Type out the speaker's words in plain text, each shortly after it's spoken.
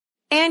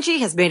Angie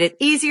has made it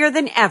easier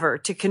than ever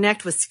to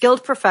connect with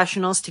skilled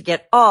professionals to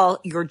get all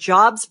your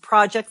jobs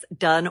projects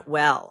done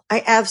well.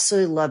 I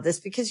absolutely love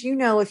this because,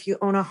 if you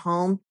own a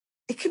home,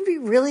 it can be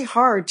really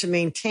hard to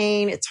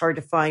maintain. It's hard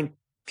to find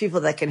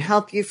people that can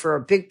help you for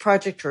a big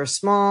project or a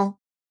small.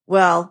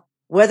 Well,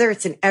 whether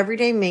it's in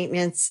everyday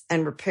maintenance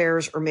and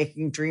repairs or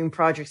making dream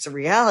projects a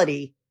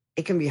reality,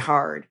 it can be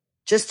hard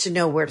just to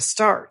know where to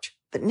start.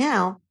 But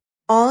now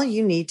all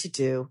you need to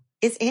do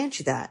is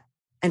Angie that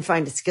and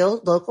find a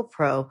skilled local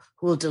pro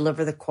who will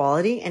deliver the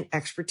quality and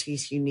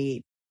expertise you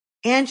need.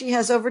 Angie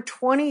has over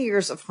 20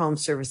 years of home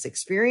service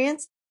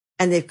experience,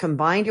 and they've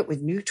combined it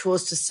with new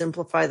tools to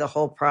simplify the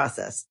whole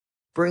process.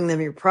 Bring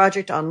them your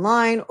project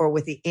online or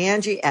with the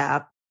Angie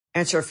app,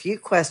 answer a few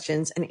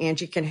questions, and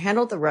Angie can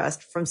handle the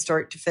rest from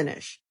start to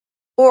finish.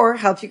 Or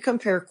help you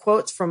compare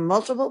quotes from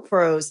multiple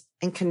pros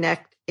and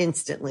connect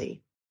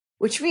instantly,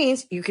 which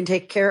means you can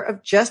take care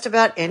of just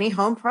about any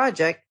home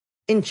project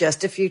in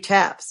just a few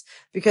taps.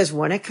 Because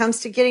when it comes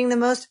to getting the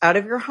most out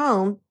of your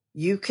home,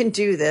 you can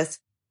do this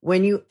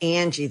when you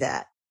Angie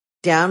that.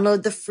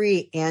 Download the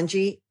free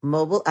Angie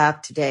mobile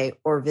app today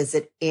or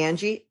visit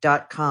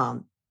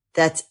Angie.com.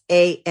 That's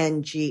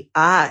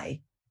ANGI.com.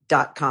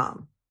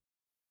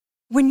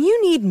 When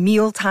you need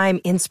mealtime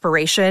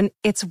inspiration,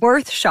 it's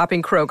worth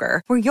shopping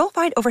Kroger, where you'll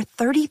find over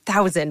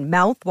 30,000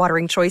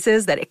 mouth-watering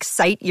choices that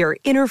excite your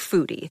inner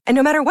foodie. And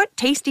no matter what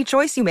tasty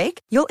choice you make,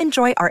 you'll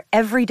enjoy our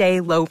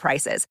everyday low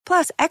prices,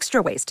 plus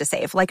extra ways to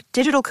save, like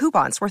digital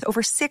coupons worth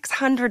over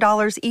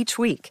 $600 each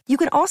week. You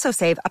can also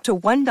save up to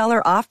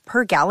 $1 off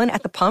per gallon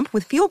at the pump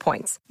with fuel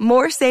points.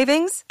 More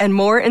savings and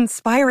more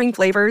inspiring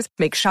flavors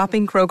make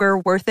shopping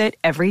Kroger worth it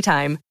every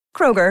time.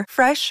 Kroger,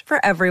 fresh for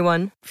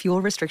everyone.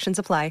 Fuel restrictions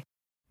apply.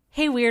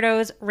 Hey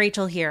Weirdos,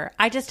 Rachel here.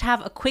 I just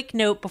have a quick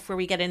note before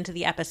we get into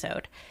the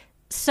episode.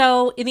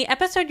 So, in the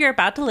episode you're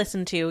about to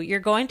listen to, you're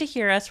going to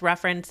hear us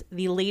reference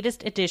the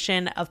latest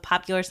edition of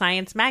Popular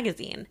Science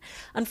magazine.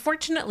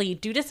 Unfortunately,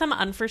 due to some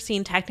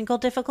unforeseen technical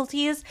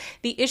difficulties,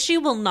 the issue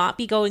will not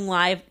be going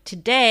live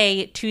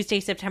today, Tuesday,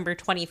 September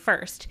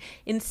 21st.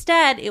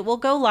 Instead, it will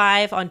go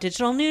live on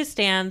digital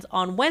newsstands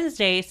on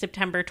Wednesday,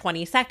 September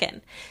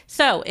 22nd.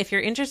 So, if you're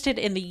interested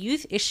in the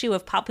youth issue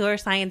of Popular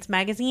Science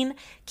magazine,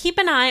 keep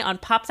an eye on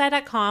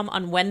popsci.com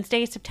on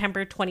Wednesday,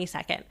 September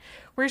 22nd.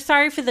 We're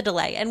sorry for the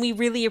delay, and we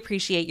really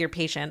appreciate your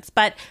patience,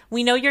 but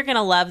we know you're going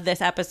to love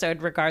this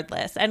episode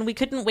regardless, and we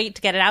couldn't wait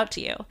to get it out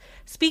to you.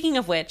 Speaking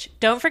of which,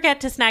 don't forget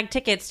to snag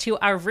tickets to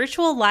our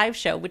virtual live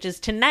show, which is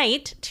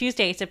tonight,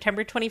 Tuesday,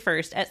 September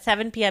 21st at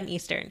 7 p.m.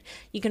 Eastern.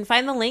 You can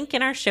find the link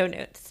in our show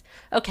notes.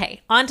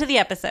 Okay, on to the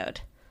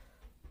episode.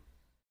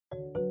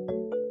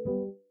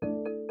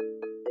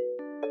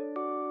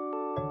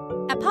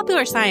 At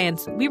Popular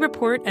Science, we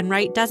report and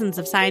write dozens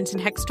of science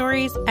and tech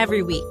stories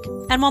every week.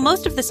 And while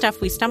most of the stuff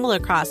we stumble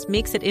across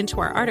makes it into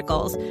our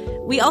articles,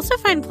 we also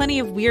find plenty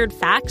of weird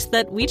facts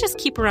that we just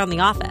keep around the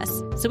office.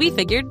 So we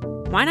figured,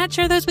 why not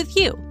share those with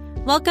you?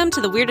 Welcome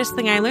to The Weirdest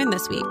Thing I Learned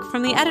This Week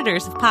from the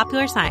editors of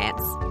Popular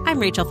Science. I'm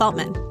Rachel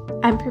Feltman.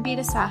 I'm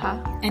Prabita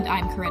Saha. And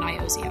I'm Corinne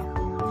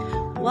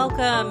Iozio.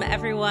 Welcome,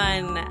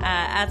 everyone.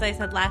 As I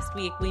said last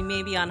week, we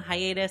may be on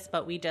hiatus,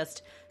 but we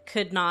just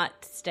could not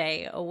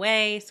stay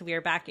away. So we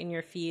are back in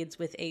your feeds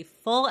with a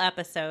full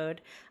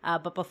episode.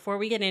 But before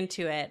we get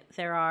into it,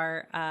 there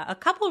are a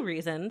couple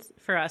reasons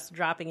for us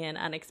dropping in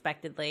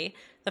unexpectedly.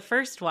 The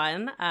first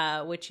one,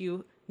 which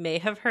you may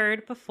have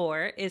heard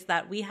before, is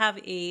that we have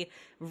a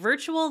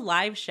virtual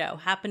live show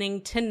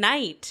happening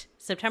tonight,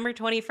 September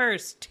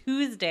 21st,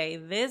 Tuesday,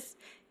 this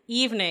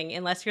evening,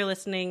 unless you're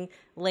listening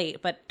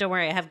late. But don't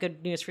worry, I have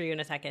good news for you in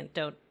a second.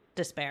 Don't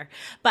despair.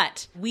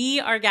 But we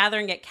are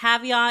gathering at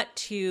Caveat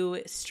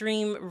to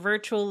stream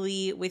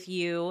virtually with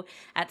you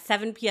at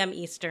 7 p.m.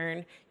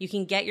 Eastern. You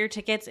can get your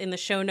tickets in the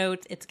show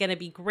notes. It's going to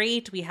be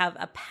great. We have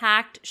a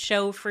packed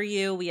show for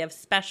you. We have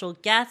special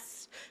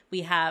guests.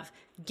 We have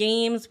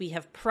games, we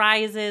have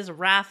prizes,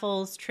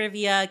 raffles,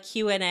 trivia,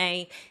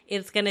 Q&A.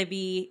 It's going to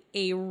be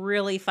a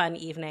really fun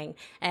evening.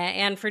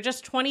 And for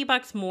just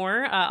 $20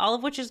 more, all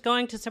of which is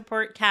going to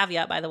support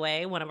Caveat, by the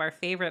way, one of our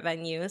favorite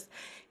venues,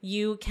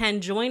 you can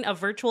join a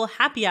virtual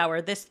happy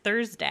hour this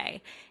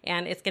Thursday.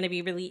 And it's going to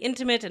be really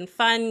intimate and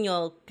fun.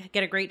 You'll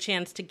get a great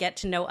chance to get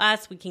to know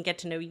us. We can get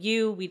to know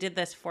you. We did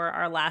this for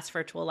our last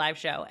virtual live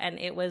show, and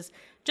it was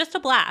just a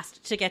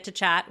blast to get to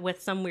chat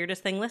with some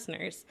Weirdest Thing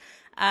listeners.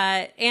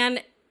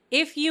 And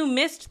if you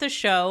missed the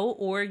show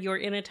or you're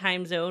in a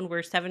time zone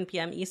where 7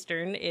 p.m.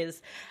 Eastern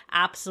is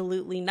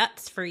absolutely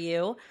nuts for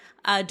you,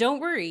 don't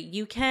worry.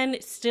 You can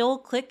still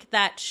click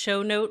that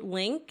show note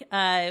link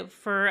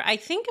for, I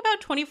think,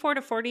 about 24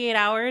 to 48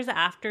 hours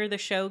after the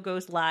show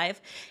goes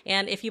live.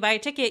 And if you buy a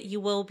ticket,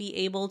 you will be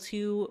able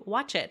to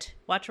watch it.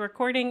 Watch a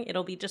recording.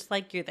 It'll be just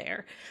like you're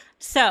there.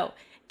 So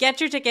get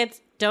your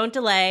tickets. Don't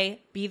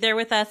delay. Be there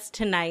with us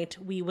tonight.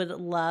 We would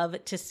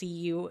love to see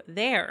you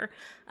there.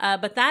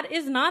 But that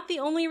is not the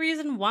only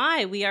reason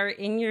why we are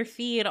in your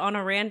feed on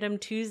a random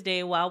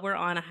Tuesday while we're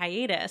on a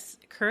hiatus.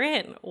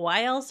 Corinne,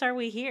 why else are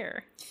we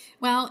here?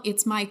 Well,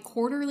 it's my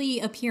quarterly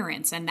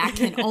appearance, and that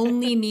can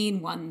only mean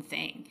one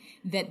thing.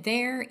 that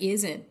there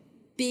is a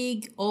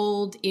big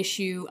old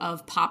issue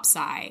of Pop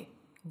Sci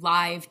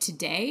live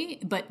today.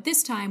 But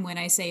this time, when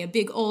I say a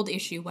big old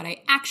issue, what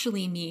I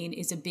actually mean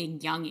is a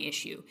big young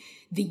issue.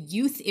 The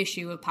youth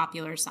issue of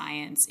Popular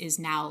Science is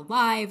now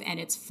live, and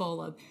it's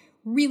full of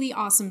really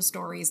awesome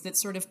stories that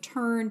sort of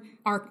turn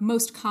our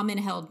most common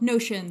held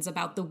notions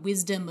about the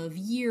wisdom of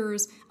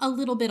years a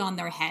little bit on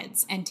their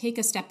heads and take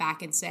a step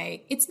back and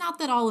say, it's not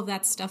that all of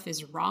that stuff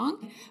is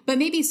wrong, but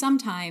maybe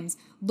sometimes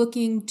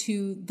looking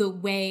to the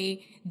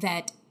way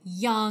that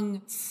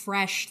young,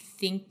 fresh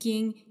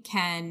thinking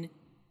can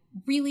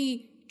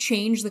really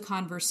change the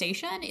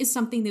conversation is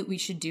something that we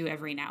should do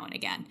every now and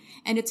again.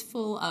 And it's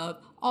full of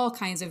all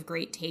kinds of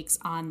great takes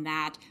on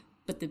that.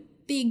 But the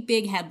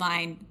big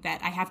headline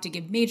that I have to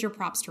give major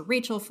props to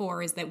Rachel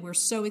for is that we're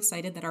so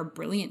excited that our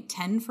Brilliant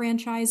 10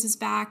 franchise is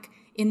back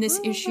in this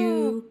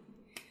issue,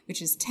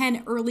 which is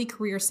 10 early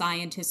career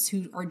scientists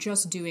who are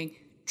just doing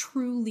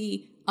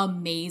truly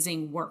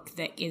amazing work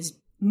that is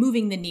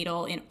moving the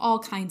needle in all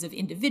kinds of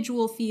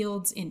individual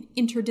fields, in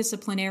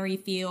interdisciplinary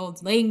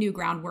fields, laying new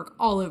groundwork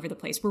all over the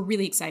place. We're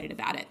really excited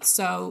about it.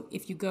 So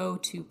if you go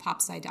to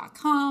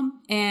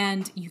popsci.com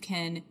and you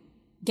can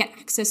get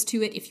access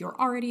to it if you're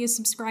already a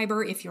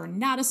subscriber. If you're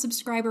not a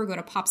subscriber, go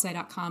to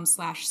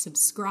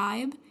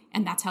popsci.com/subscribe.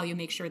 And that's how you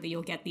make sure that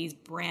you'll get these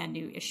brand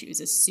new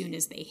issues as soon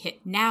as they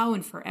hit now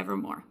and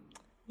forevermore.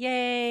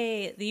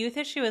 Yay! The youth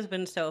issue has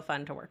been so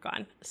fun to work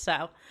on.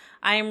 So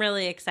I am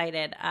really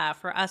excited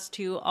for us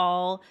to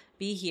all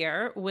be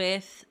here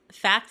with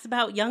facts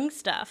about young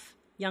stuff,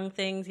 young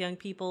things, young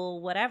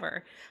people,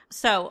 whatever.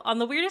 So on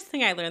the weirdest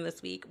thing I learned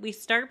this week, we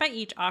start by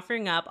each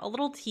offering up a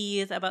little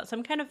tease about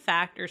some kind of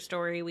fact or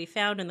story we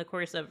found in the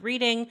course of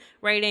reading,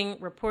 writing,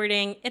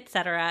 reporting,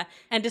 etc.,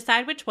 and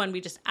decide which one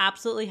we just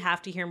absolutely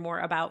have to hear more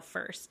about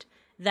first.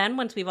 Then,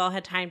 once we've all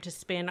had time to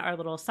spin our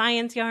little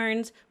science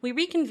yarns, we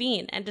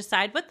reconvene and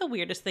decide what the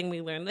weirdest thing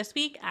we learned this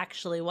week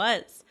actually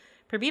was.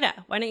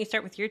 Prabita, why don't you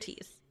start with your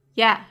tease?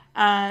 Yeah,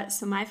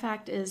 so my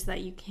fact is that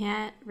you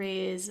can't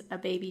raise a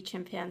baby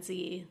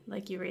chimpanzee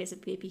like you raise a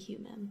baby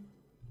human.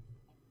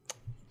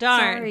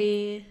 Darn.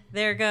 Sorry.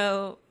 There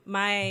go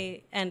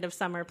my end of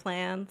summer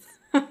plans.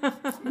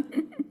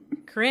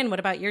 Corinne, what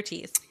about your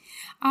tease?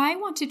 I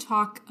want to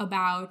talk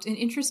about an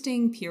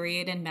interesting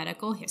period in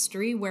medical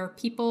history where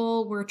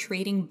people were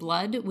trading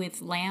blood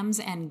with lambs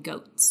and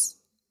goats.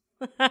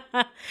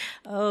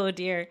 Oh,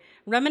 dear.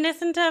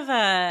 Reminiscent of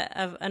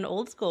an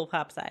old school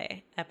Pop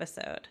Sci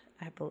episode,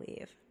 I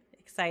believe.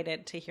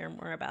 Excited to hear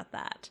more about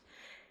that.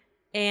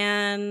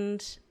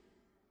 And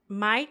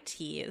my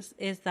tease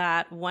is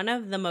that one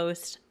of the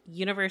most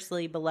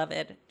universally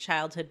beloved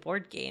childhood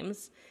board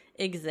games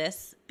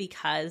exists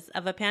because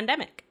of a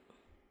pandemic.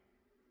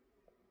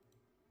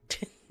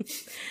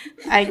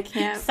 I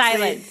can't.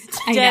 Silence.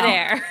 Dead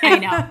air. I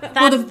know.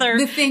 That's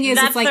the thing is,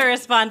 that's it's like, the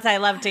response I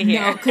love to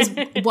hear. No, because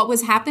what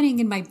was happening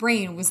in my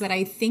brain was that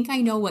I think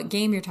I know what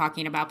game you're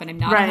talking about, but I'm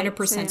not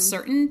 100%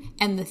 certain.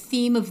 And the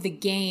theme of the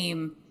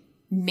game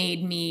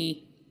made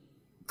me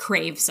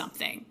crave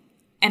something.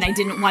 And I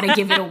didn't want to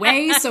give it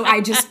away, so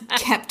I just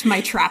kept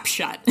my trap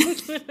shut.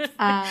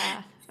 Okay.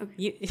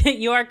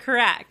 You are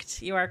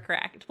correct. You are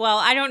correct. Well,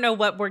 I don't know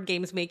what board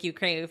games make you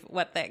crave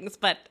what things,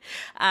 but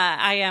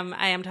I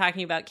am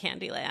talking about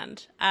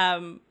Candyland.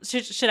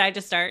 Should I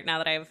just start now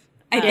that I've?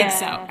 I think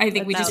so. I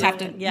think we just have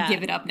to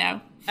give it up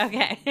now.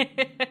 Okay.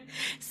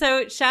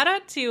 So shout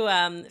out to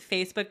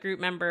Facebook group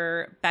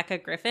member Becca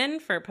Griffin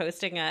for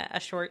posting a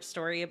short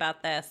story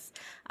about this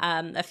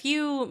a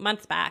few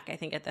months back, I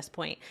think at this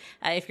point.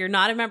 If you're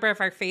not a member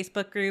of our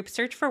Facebook group,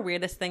 search for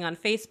Weirdest Thing on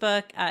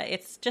Facebook.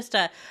 It's just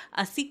a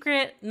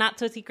secret, not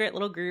so secret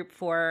little group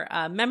for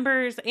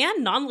members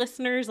and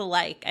non-listeners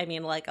alike. I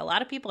mean, like a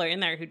lot of people are in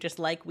there who just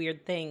like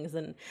weird things.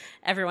 And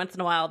every once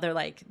in a while they're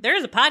like,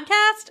 there's a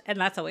podcast. And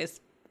that's always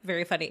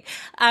very funny.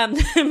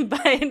 But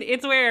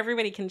it's where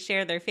everybody can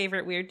share their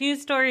favorite weird news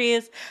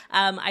stories.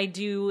 I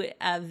do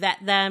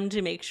vet them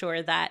to make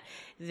sure that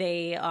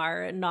they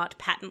are not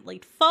patently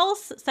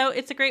false. So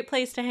it's a great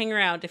place to hang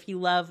around if you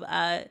love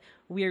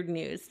weird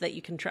news that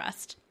you can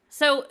trust.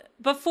 So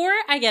before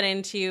I get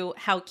into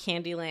how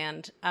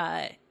Candyland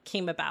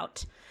came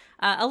about,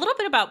 a little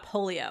bit about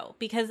polio,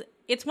 because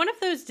it's one of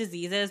those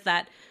diseases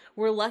that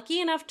we're lucky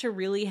enough to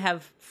really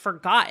have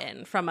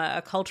forgotten from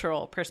a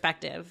cultural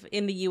perspective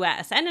in the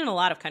US and in a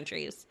lot of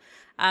countries.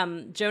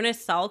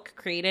 Jonas Salk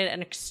created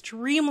an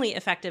extremely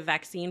effective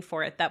vaccine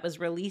for it that was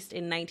released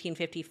in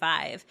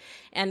 1955,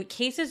 and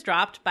cases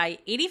dropped by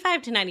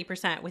 85 to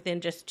 90% within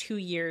just 2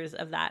 years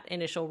of that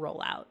initial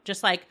rollout.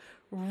 Just like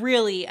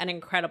really an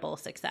incredible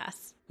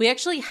success. We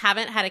actually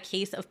haven't had a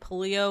case of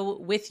polio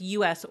with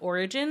U.S.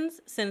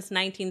 origins since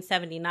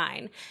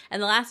 1979.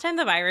 And the last time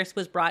the virus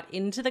was brought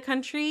into the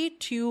country,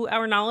 to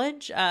our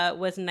knowledge,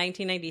 was in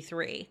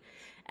 1993.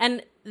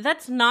 And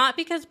that's not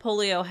because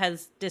polio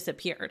has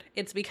disappeared.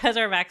 It's because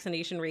our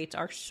vaccination rates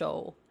are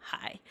so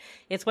high.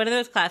 It's one of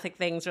those classic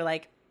things where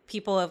like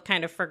people have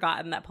kind of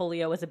forgotten that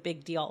polio was a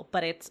big deal,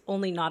 but it's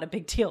only not a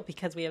big deal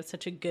because we have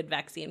such a good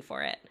vaccine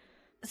for it.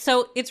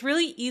 So it's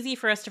really easy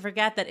for us to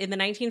forget that in the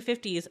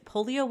 1950s,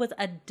 polio was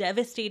a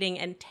devastating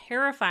and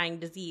terrifying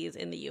disease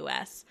in the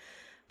U.S.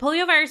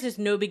 Poliovirus is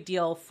no big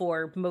deal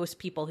for most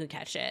people who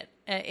catch it.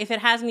 If it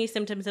has any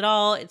symptoms at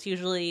all, it's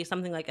usually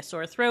something like a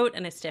sore throat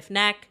and a stiff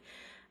neck.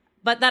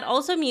 But that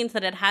also means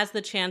that it has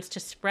the chance to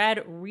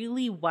spread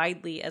really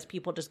widely as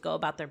people just go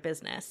about their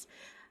business.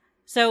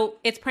 So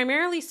it's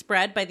primarily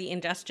spread by the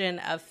ingestion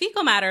of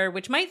fecal matter,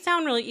 which might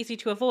sound really easy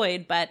to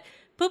avoid, but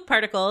poop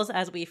particles,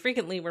 as we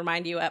frequently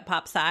remind you at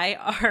Pop Sci,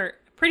 are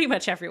pretty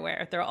much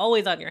everywhere. They're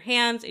always on your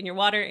hands, in your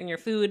water, in your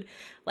food,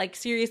 like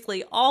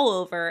seriously all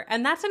over.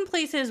 And that's in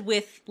places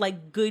with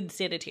like good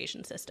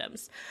sanitation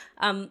systems.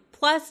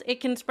 Plus, it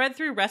can spread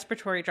through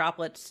respiratory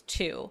droplets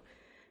too.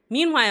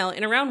 Meanwhile,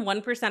 in around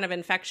 1% of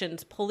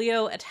infections,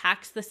 polio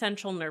attacks the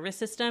central nervous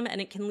system, and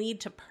it can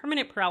lead to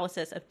permanent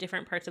paralysis of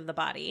different parts of the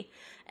body.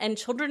 And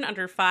children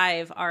under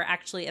 5 are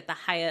actually at the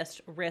highest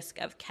risk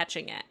of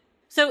catching it.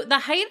 So the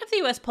height of the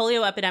U.S.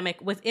 polio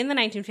epidemic was in the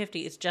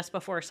 1950s, just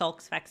before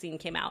Salk's vaccine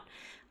came out.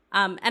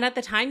 And at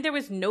the time, there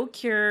was no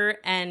cure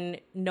and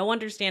no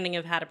understanding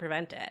of how to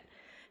prevent it.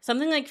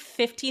 Something like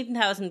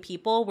 15,000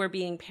 people were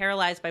being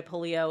paralyzed by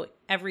polio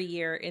every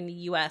year in the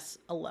U.S.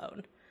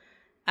 alone.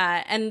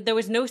 And there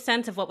was no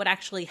sense of what would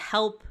actually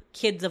help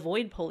kids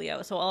avoid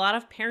polio. So a lot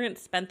of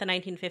parents spent the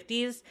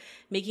 1950s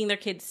making their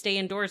kids stay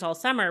indoors all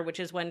summer, which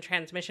is when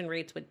transmission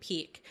rates would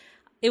peak.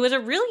 It was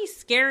a really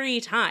scary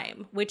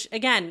time, which,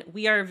 again,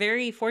 we are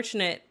very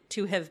fortunate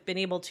to have been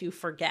able to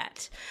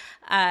forget.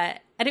 And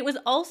it was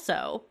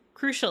also,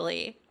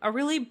 crucially, a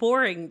really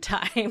boring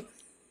time.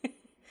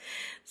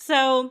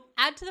 So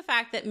add to the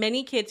fact that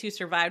many kids who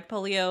survived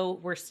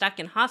polio were stuck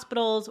in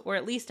hospitals or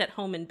at least at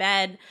home in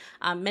bed.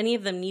 Many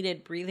of them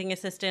needed breathing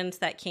assistance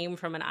that came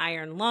from an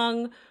iron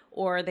lung,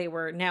 or they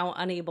were now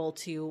unable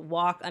to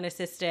walk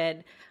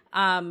unassisted.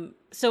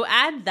 So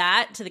add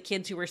that to the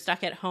kids who were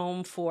stuck at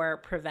home for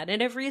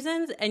preventative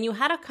reasons, and you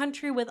had a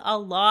country with a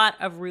lot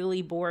of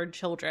really bored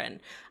children.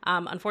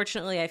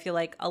 Unfortunately, I feel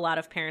like a lot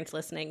of parents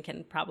listening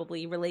can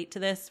probably relate to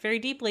this very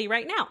deeply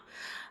right now.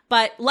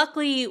 But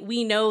luckily,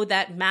 we know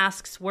that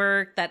masks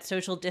work, that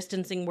social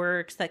distancing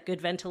works, that good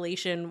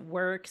ventilation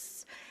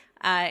works.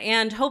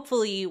 And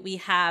hopefully we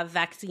have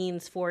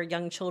vaccines for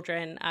young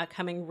children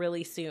coming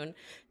really soon.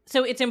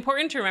 So it's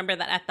important to remember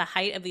that at the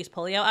height of these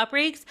polio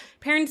outbreaks,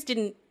 parents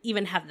didn't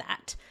even have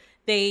that.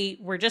 They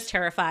were just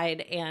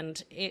terrified,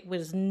 and it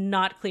was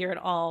not clear at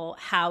all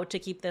how to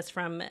keep this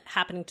from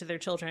happening to their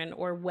children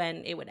or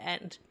when it would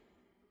end.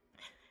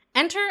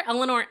 Enter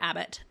Eleanor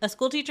Abbott, a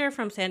schoolteacher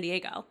from San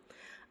Diego.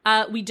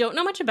 We don't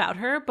know much about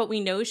her, but we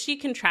know she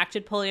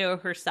contracted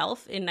polio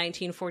herself in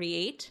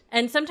 1948.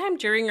 And sometime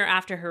during or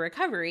after her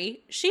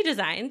recovery, she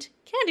designed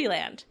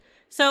Candyland.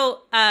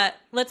 So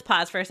let's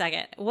pause for a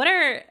second. What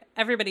are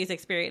everybody's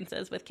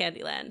experiences with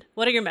Candyland?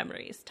 What are your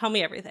memories? Tell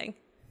me everything.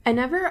 I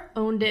never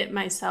owned it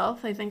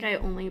myself. I think I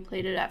only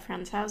played it at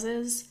friends'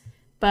 houses.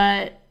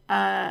 But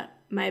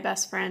my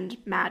best friend,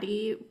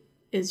 Maddie,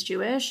 is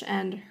Jewish,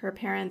 and her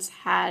parents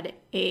had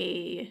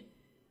a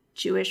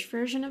Jewish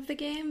version of the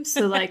game.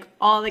 So, like,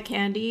 all the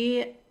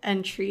candy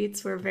and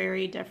treats were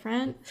very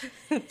different.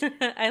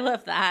 I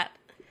love that.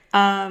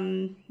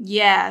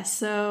 Yeah,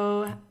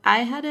 so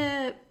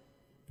I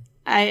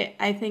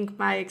think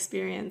my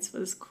experience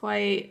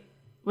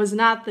was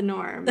not the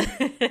norm.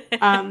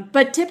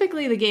 But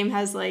typically the game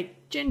has,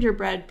 like,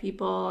 gingerbread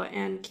people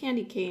and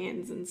candy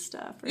canes and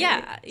stuff,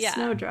 right? Yeah.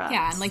 Snowdrops.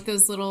 Yeah, and, like,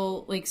 those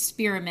little, like,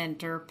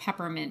 spearmint or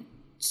peppermint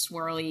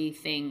swirly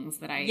things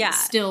that I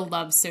still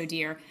love so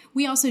dear.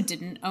 We also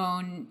didn't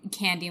own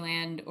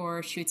Candyland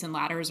or Chutes and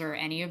Ladders or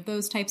any of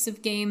those types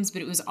of games,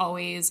 but it was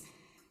always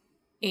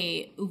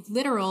a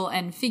literal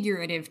and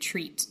figurative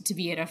treat to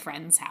be at a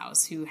friend's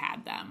house who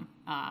had them.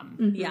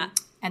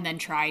 And then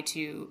try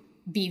to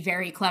be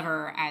very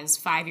clever, as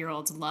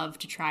 5-year-olds love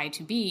to try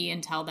to be,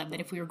 and tell them that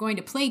if we were going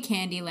to play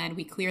Candyland,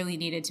 we clearly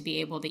needed to be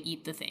able to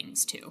eat the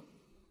things too.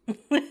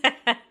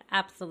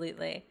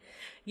 Absolutely.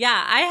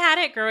 Yeah, I had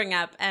it growing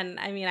up, and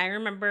I mean, I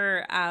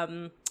remember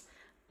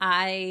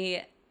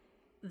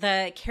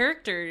the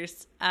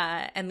characters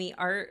and the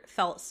art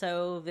felt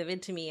so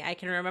vivid to me. I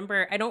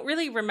don't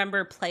really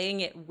remember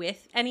playing it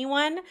with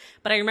anyone,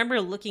 but I remember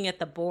looking at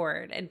the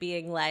board and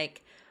being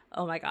like,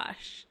 oh my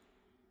gosh,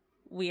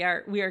 we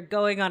are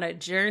going on a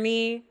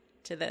journey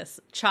to this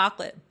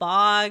chocolate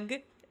bog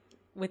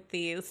with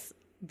these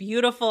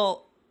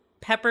beautiful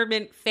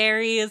peppermint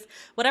fairies,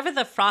 whatever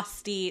the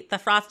frosty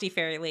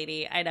fairy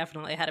lady. I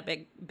definitely had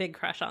a big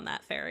crush on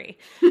that fairy.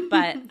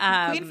 But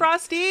Queen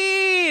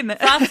Frostine.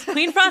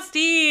 Queen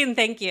Frostine,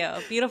 thank you.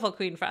 Beautiful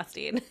Queen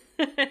Frostine.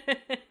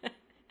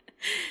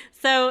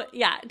 So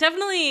yeah,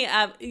 definitely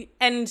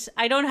and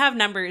I don't have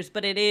numbers,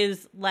 but it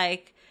is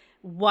like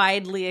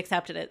widely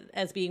accepted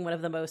as being one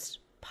of the most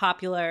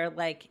popular,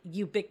 like,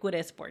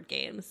 ubiquitous board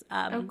games.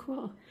 Oh,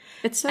 cool.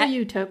 It's so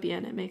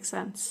utopian. It makes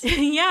sense.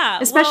 Yeah.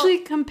 Especially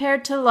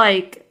compared to,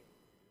 like,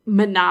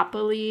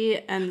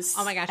 Monopoly and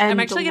oh my gosh, and I'm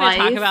actually going to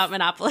talk about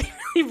Monopoly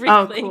really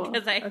briefly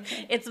because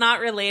it's not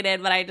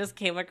related, but I just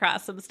came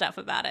across some stuff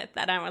about it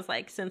that I was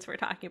like, since we're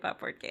talking about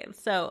board games.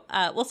 So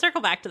we'll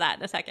circle back to that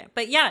in a second.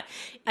 But yeah,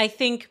 I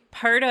think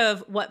part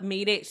of what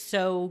made it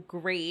so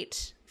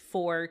great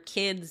for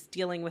kids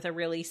dealing with a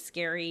really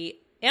scary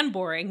and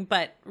boring,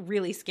 but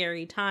really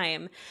scary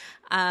time,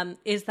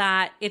 is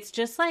that it's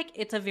just like,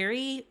 it's a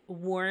very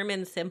warm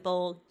and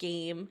simple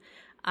game.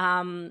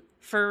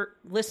 For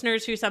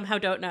listeners who somehow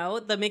don't know,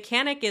 the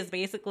mechanic is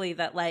basically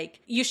that like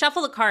you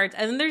shuffle the cards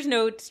and then there's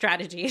no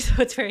strategy.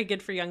 So it's very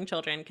good for young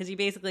children because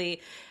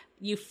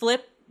you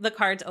flip the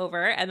cards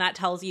over and that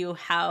tells you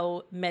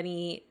how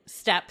many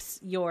steps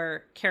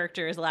your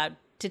character is allowed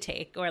to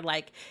take, or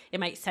like it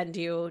might send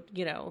you,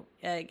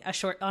 a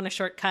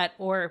shortcut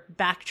or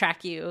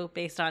backtrack you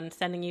based on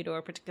sending you to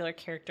a particular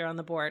character on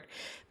the board.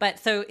 But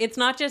so it's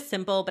not just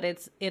simple, but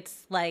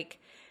it's like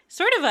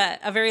sort of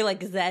a very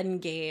like Zen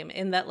game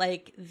in that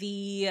like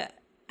the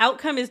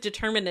outcome is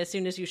determined as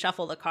soon as you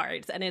shuffle the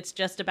cards, and it's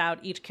just about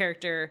each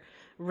character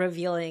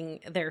revealing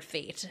their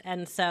fate.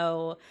 And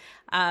so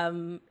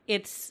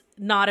it's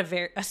not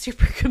a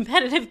super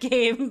competitive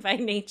game by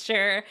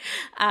nature.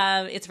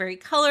 It's very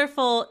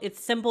colorful.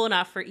 It's simple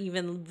enough for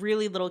even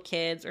really little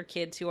kids or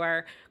kids who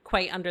are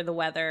quite under the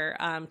weather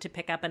to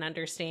pick up and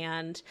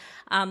understand.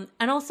 And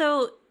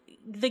also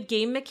the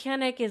game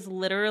mechanic is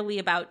literally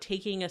about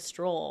taking a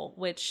stroll,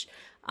 which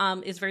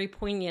is very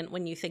poignant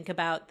when you think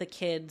about the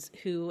kids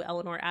who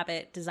Eleanor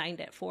Abbott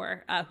designed it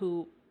for,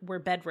 who were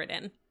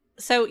bedridden.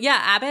 So yeah,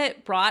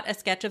 Abbott brought a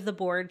sketch of the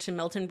board to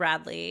Milton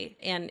Bradley,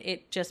 and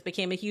it just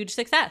became a huge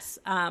success.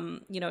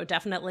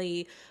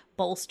 Definitely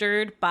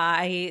bolstered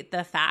by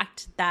the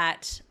fact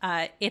that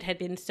it had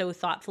been so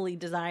thoughtfully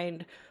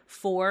designed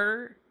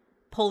for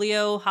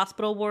polio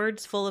hospital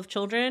wards full of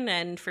children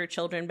and for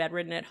children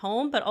bedridden at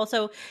home. But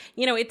also,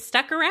 it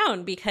stuck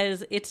around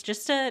because it's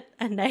just a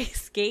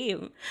nice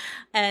game.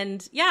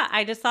 And yeah,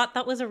 I just thought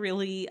that was a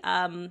really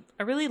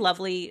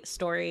lovely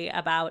story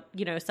about,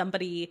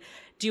 somebody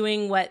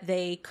doing what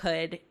they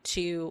could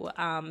to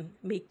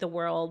make the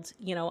world,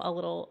 a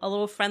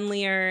little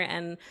friendlier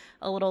and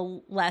a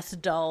little less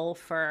dull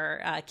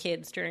for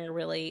kids during a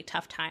really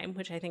tough time,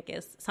 which I think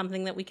is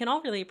something that we can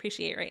all really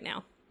appreciate right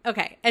now.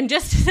 Okay, and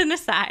just as an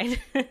aside,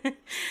 I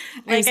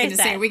was going to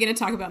say, are we going to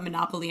talk about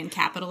monopoly and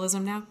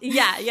capitalism now?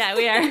 Yeah,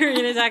 we are. We're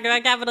going to talk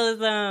about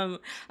capitalism.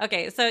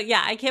 Okay, so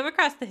yeah, I came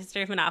across the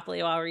history of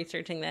Monopoly while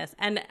researching this,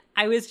 and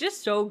I was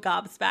just so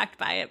gobsmacked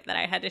by it that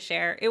I had to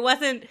share.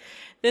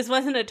 This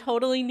wasn't a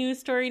totally new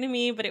story to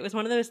me, but it was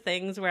one of those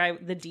things where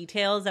the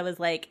details, I was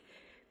like,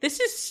 this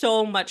is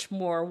so much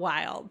more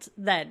wild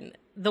than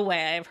the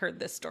way I've heard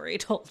this story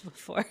told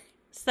before.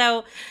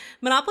 So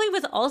Monopoly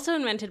was also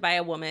invented by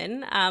a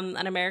woman,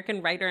 an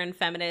American writer and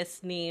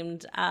feminist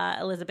named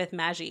Elizabeth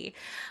Magie.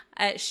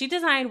 She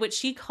designed what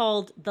she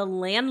called the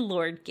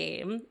landlord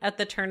game at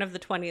the turn of the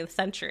 20th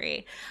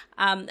century.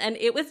 And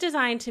it was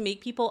designed to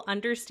make people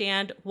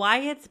understand why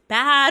it's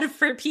bad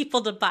for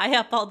people to buy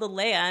up all the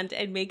land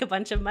and make a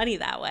bunch of money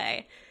that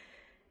way.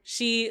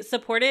 She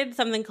supported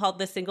something called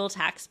the single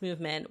tax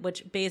movement,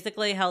 which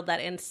basically held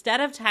that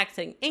instead of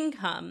taxing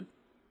income,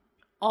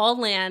 all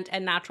land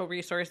and natural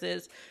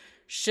resources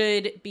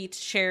should be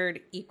shared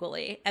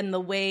equally. And the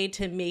way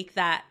to make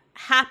that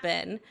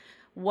happen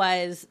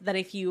was that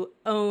if you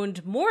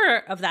owned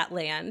more of that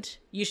land,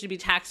 you should be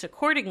taxed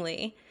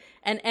accordingly.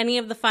 And any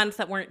of the funds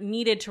that weren't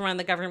needed to run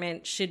the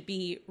government should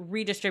be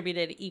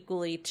redistributed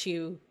equally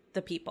to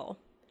the people.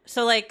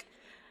 So like,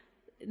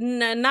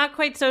 not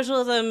quite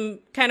socialism,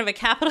 kind of a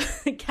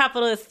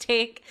capitalist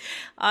take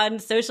on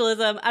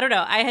socialism. I don't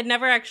know. I had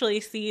never actually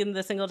seen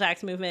the single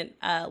tax movement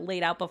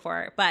laid out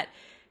before, but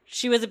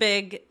she was a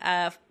big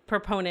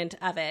proponent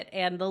of it.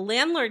 And the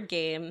landlord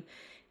game,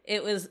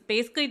 it was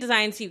basically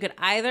designed so you could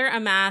either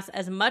amass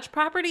as much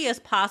property as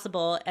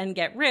possible and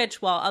get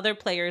rich while other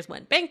players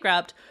went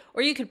bankrupt,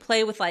 or you could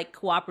play with like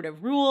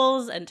cooperative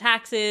rules and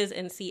taxes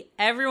and see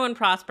everyone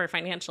prosper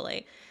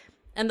financially.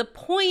 And the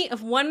point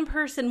of one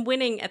person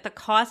winning at the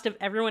cost of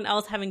everyone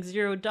else having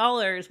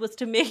 $0 was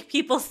to make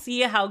people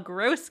see how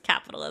gross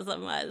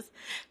capitalism was,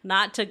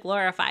 not to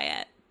glorify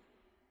it.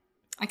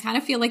 I kind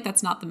of feel like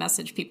that's not the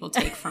message people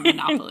take from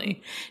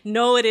Monopoly.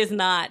 No, it is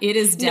not. It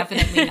is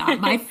definitely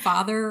not. My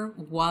father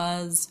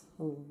was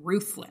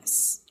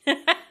ruthless.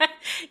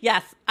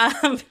 Yes.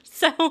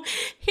 So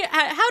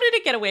how did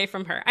it get away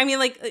from her? I mean,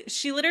 like,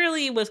 she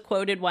literally was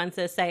quoted once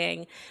as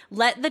saying,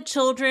 "Let the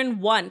children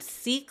once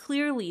see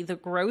clearly the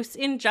gross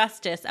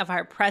injustice of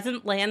our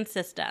present land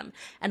system.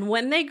 And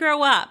when they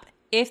grow up,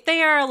 if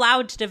they are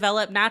allowed to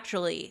develop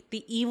naturally,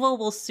 the evil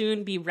will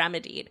soon be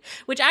remedied,"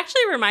 which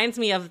actually reminds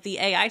me of the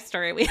AI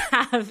story we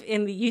have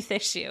in the youth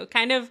issue.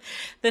 Kind of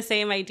the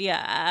same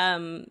idea.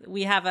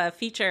 We have a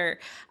feature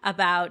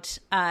about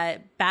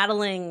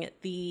battling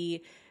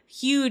the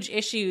huge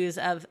issues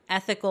of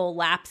ethical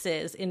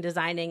lapses in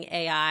designing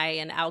AI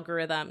and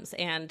algorithms,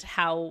 and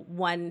how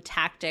one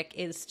tactic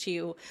is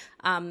to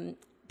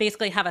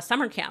basically have a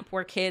summer camp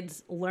where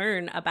kids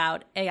learn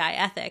about AI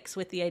ethics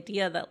with the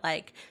idea that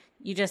like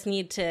you just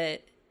need to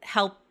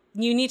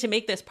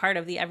make this part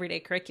of the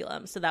everyday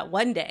curriculum so that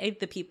one day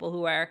the people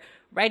who are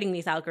writing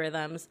these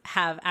algorithms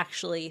have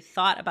actually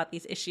thought about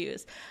these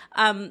issues.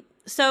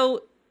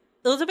 So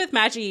Elizabeth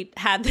Magie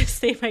had this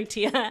same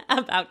idea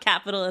about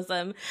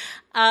capitalism.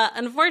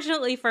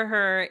 Unfortunately for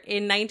her,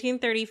 in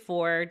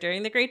 1934,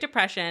 during the Great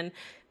Depression,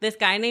 this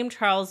guy named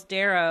Charles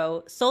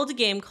Darrow sold a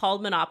game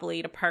called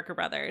Monopoly to Parker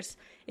Brothers.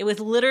 It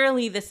was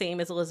literally the same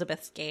as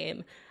Elizabeth's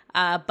game,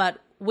 but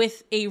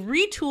with a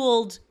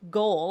retooled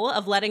goal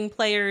of letting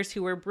players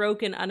who were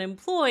broke and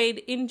unemployed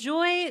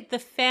enjoy the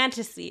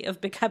fantasy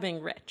of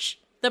becoming rich.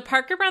 The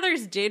Parker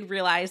Brothers did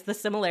realize the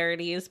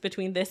similarities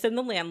between this and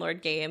the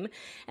landlord game,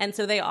 and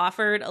so they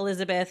offered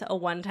Elizabeth a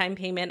one-time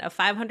payment of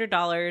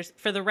 $500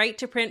 for the right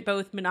to print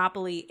both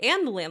Monopoly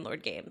and the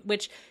landlord game,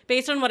 which,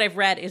 based on what I've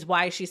read, is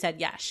why she said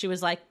yes. She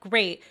was like,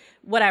 great,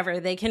 whatever,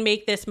 they can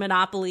make this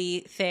Monopoly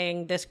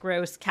thing, this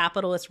gross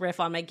capitalist riff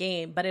on my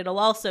game, but it'll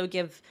also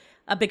give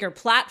a bigger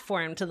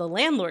platform to the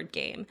landlord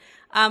game.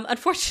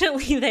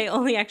 Unfortunately, they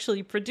only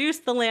actually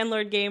produced the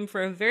landlord game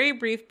for a very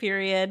brief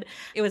period.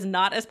 It was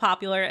not as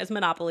popular as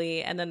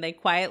Monopoly, and then they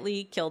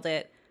quietly killed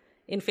it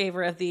in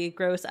favor of the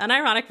gross,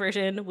 unironic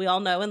version we all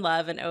know and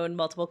love and own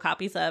multiple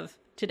copies of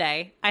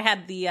today. I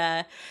had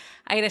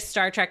a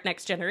Star Trek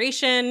Next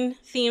Generation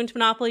themed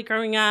Monopoly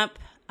growing up.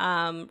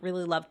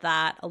 Really loved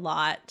that a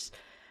lot.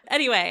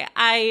 Anyway,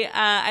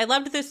 I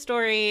loved this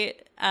story,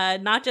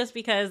 not just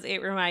because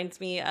it reminds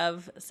me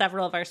of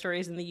several of our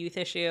stories in the youth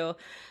issue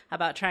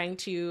about trying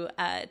to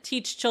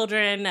teach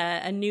children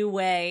a new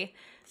way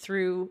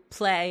through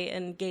play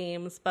and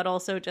games, but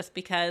also just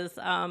because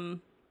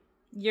the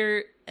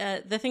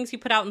things you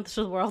put out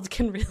into the world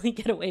can really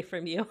get away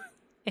from you.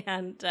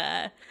 And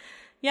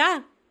yeah,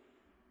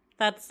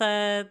 that's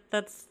the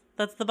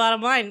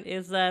bottom line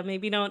is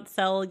maybe don't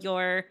sell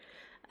your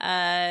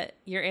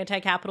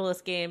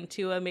anti-capitalist game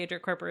to a major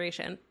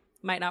corporation.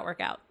 Might not work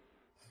out.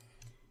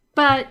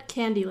 But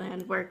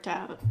Candyland worked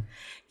out.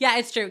 Yeah,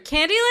 it's true.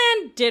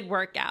 Candyland did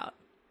work out.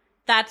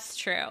 That's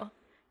true.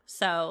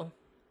 So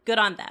good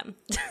on them.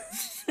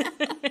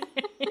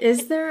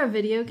 Is there a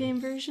video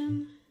game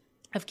version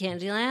of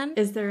Candyland?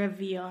 Is there a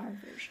VR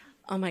version?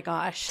 Oh my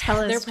gosh. Tell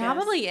us, there Jess.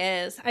 Probably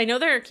is. I know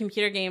there are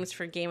computer games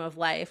for Game of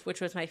Life,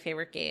 which was my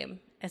favorite game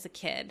as a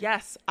kid.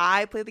 Yes,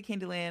 I played the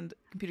Candyland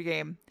computer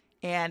game.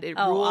 And it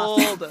ruled.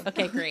 Awesome.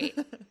 Okay, great.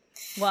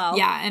 Well,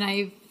 yeah, and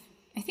I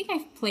think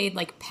I've played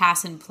like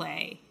Pass and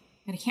Play,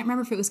 and I can't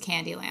remember if it was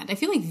Candyland. I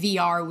feel like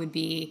VR would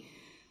be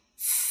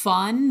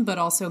fun, but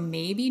also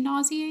maybe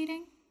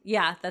nauseating.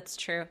 Yeah, that's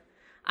true.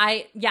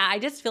 I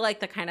just feel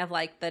like the kind of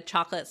like the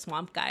chocolate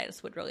swamp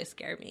guys would really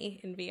scare me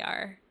in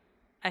VR.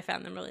 I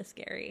found them really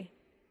scary,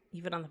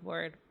 even on the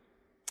board.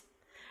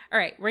 All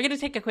right, we're going to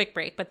take a quick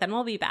break, but then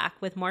we'll be back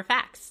with more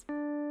facts.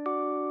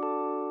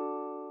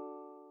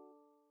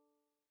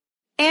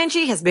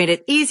 Angie has made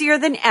it easier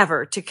than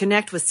ever to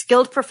connect with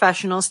skilled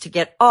professionals to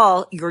get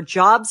all your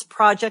jobs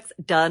projects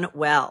done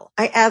well.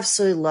 I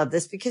absolutely love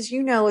this because,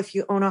 if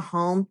you own a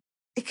home,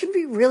 it can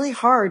be really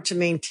hard to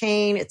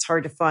maintain. It's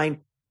hard to find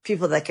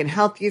people that can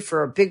help you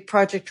for a big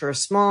project or a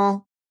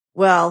small.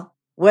 Well,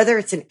 whether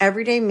it's in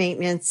everyday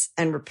maintenance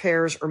and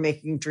repairs or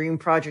making dream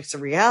projects a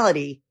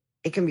reality,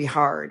 it can be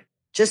hard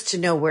just to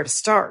know where to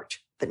start.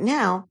 But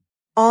now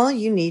all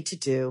you need to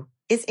do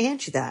is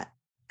Angie that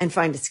and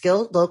find a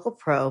skilled local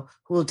pro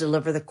who will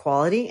deliver the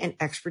quality and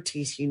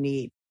expertise you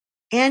need.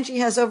 Angie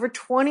has over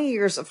 20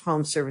 years of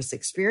home service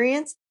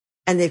experience,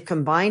 and they've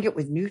combined it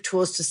with new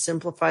tools to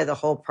simplify the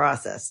whole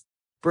process.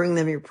 Bring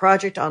them your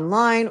project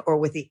online or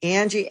with the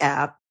Angie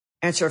app,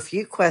 answer a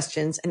few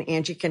questions, and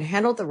Angie can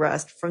handle the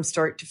rest from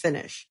start to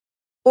finish.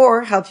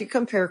 Or help you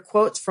compare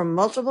quotes from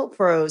multiple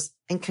pros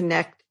and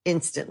connect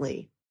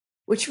instantly,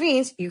 which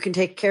means you can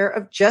take care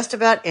of just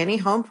about any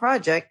home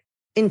project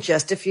in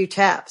just a few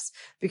taps.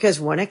 Because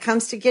when it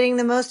comes to getting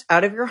the most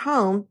out of your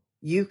home,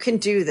 you can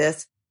do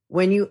this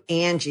when you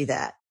Angie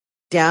that.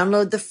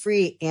 Download the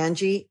free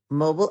Angie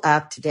mobile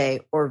app today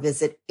or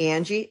visit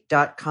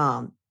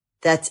Angie.com.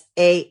 That's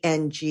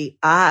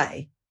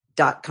ANGI.com.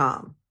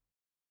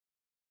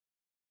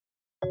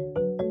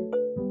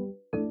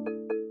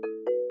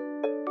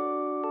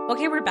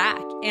 Okay, we're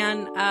back.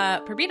 And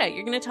Prabita,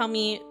 you're going to tell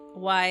me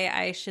why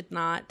I should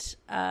not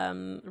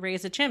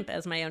raise a chimp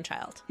as my own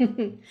child.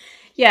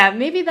 Yeah,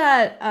 maybe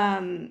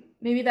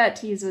that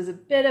tease was a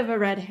bit of a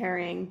red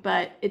herring,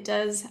 but it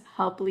does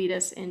help lead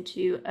us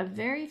into a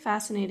very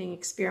fascinating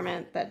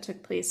experiment that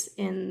took place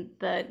in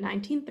the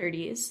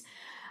 1930s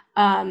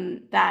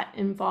that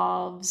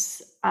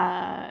involves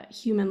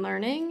human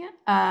learning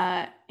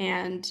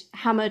and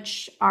how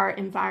much our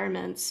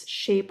environments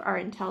shape our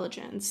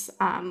intelligence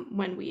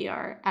when we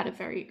are at a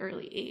very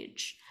early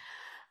age.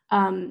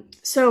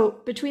 So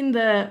between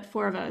the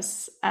four of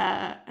us,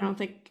 I don't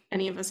think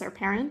any of us are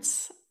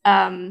parents,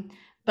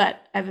 but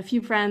I have a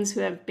few friends who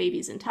have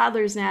babies and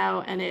toddlers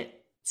now, and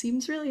it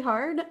seems really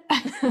hard.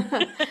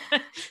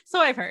 So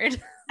I've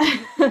heard.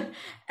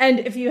 And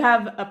if you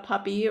have a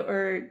puppy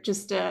or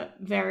just a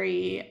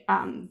very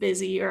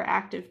busy or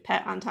active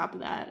pet on top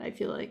of that, I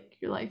feel like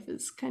your life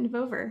is kind of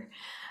over.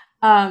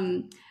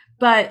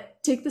 But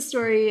take the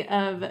story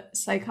of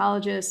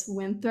psychologists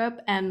Winthrop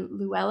and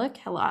Luella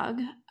Kellogg.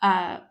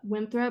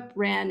 Winthrop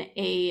ran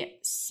a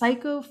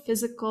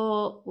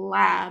psychophysical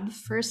lab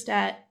first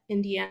at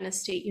Indiana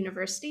State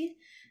University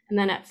and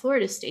then at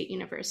Florida State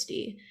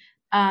University,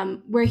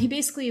 where he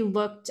basically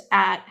looked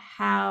at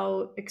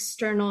how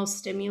external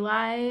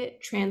stimuli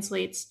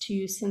translates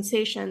to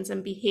sensations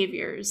and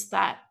behaviors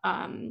that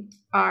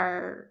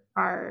our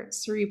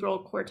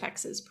cerebral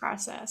cortexes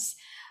process.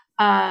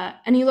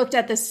 And he looked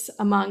at this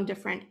among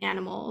different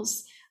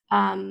animals,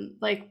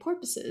 like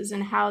porpoises,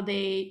 and how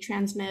they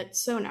transmit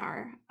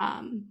sonar.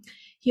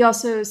 He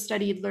also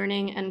studied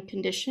learning and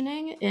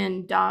conditioning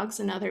in dogs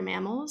and other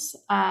mammals.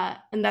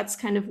 And that's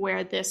kind of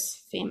where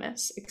this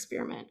famous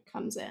experiment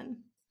comes in.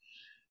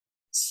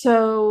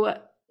 So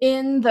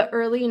in the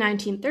early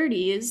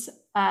 1930s,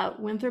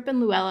 Winthrop and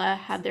Luella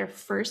had their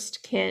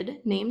first kid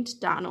named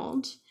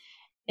Donald.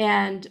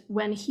 And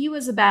when he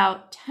was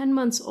about 10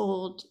 months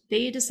old,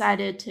 they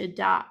decided to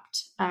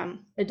adopt,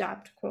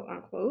 quote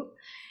unquote,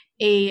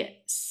 a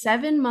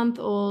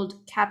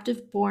 7-month-old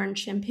captive-born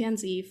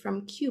chimpanzee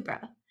from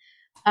Cuba.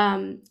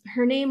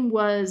 Her name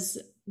was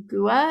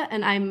Gua,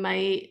 and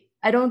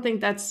I don't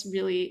think that's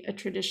really a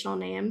traditional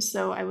name,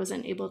 so I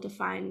wasn't able to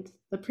find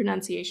the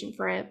pronunciation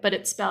for it, but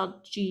it's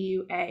spelled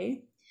Gua.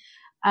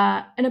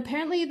 And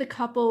apparently the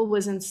couple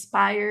was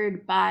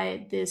inspired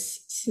by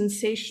this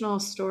sensational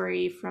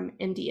story from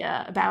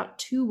India about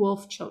 2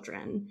 wolf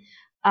children.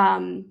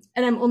 And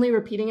I'm only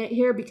repeating it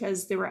here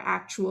because there were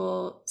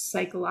actual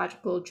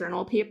psychological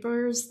journal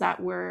papers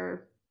that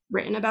were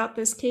written about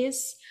this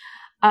case.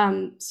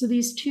 So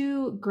these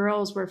 2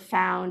 girls were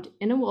found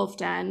in a wolf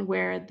den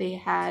where they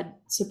had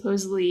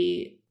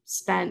supposedly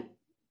spent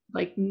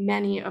like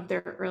many of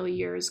their early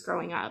years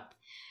growing up.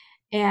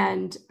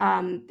 And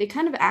they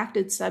kind of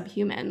acted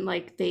subhuman,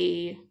 like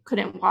they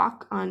couldn't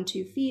walk on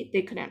 2 feet,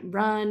 they couldn't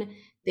run,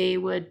 they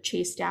would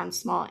chase down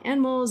small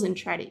animals and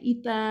try to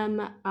eat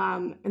them,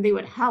 and they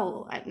would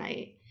howl at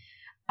night.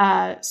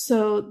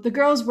 So the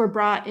girls were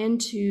brought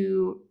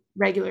into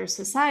regular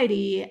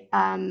society,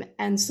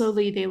 and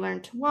slowly they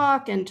learned to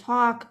walk and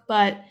talk,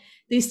 but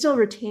they still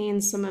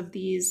retained some of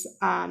these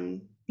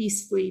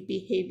beastly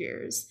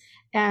behaviors.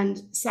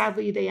 And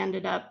sadly, they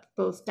ended up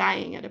both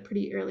dying at a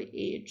pretty early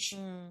age.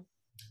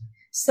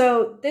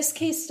 So this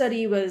case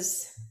study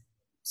was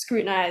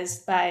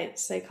scrutinized by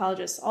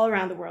psychologists all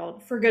around the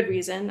world for good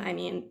reason. I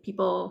mean,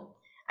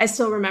 I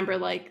still remember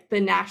like the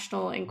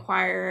National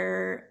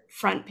Enquirer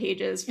front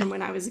pages from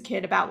when I was a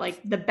kid about like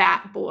the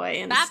Bat Boy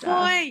and Bat stuff.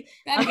 Boy.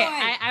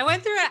 I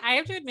went through I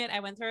have to admit, I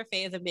went through a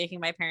phase of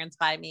making my parents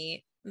buy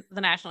me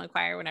the National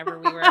Enquirer whenever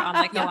we were on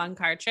like a long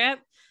car trip.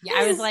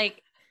 Yes. I was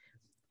like,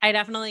 I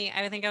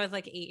think I was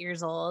like 8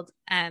 years old,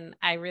 and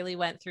I really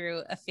went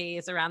through a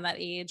phase around that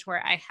age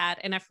where I had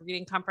enough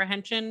reading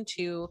comprehension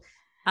to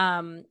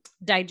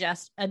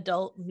digest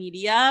adult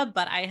media,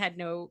 but I had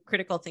no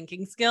critical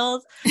thinking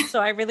skills. So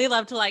I really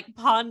love to like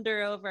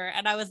ponder over.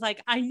 And I was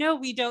like, I know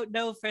we don't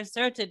know for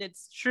certain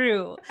it's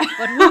true,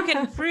 but who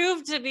can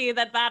prove to me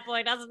that Bat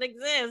Boy doesn't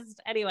exist?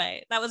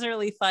 Anyway, that was a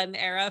really fun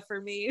era for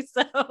me.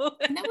 So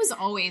and that was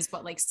always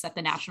what like set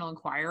the National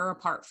Enquirer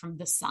apart from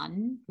the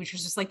Sun, which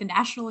was just like the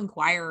National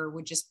Enquirer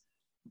would just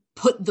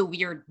put the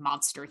weird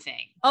monster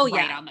thing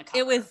right on the cover.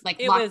 It was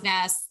like Loch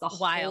Ness, the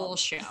wild whole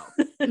show.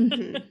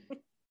 Mm-hmm.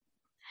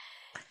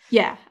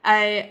 Yeah,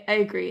 I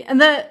agree.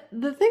 And the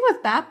thing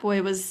with Bat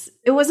Boy was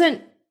it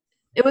wasn't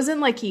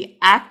like he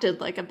acted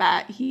like a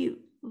bat. He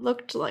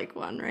looked like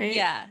one, right?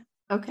 Yeah.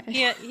 Okay.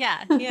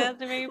 Yeah. He had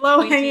the very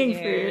low hanging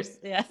fruit.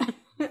 Yeah.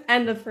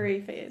 And the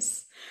furry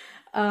face.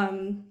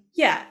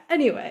 Yeah.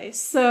 Anyway,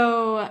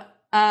 so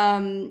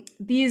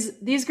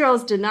these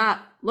girls did not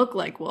look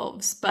like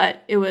wolves,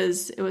 but it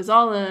was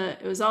all a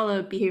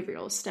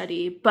behavioral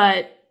study.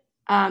 But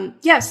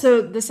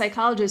so the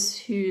psychologists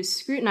who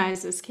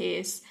scrutinized this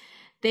case,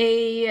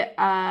 they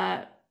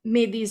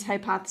made these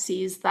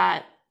hypotheses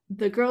that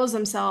the girls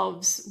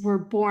themselves were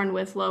born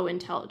with low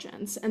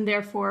intelligence, and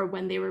therefore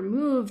when they were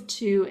moved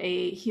to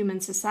a human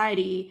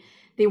society,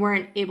 they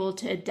weren't able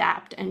to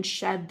adapt and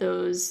shed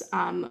those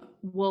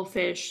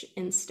wolfish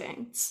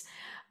instincts.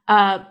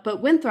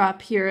 But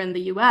Winthrop here in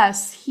the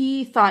US,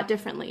 he thought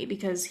differently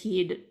because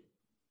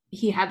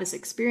he had this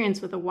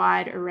experience with a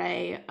wide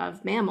array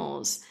of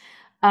mammals.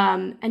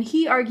 And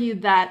he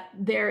argued that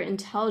their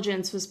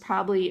intelligence was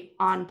probably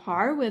on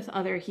par with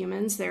other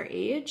humans their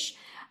age,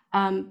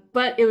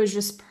 but it was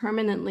just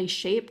permanently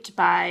shaped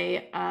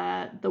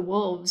by the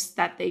wolves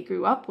that they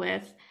grew up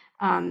with,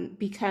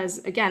 because,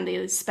 again,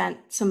 they spent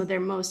some of their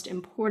most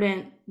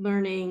important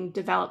learning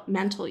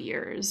developmental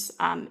years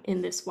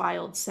in this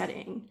wild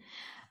setting.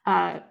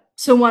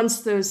 So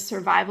once those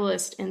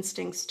survivalist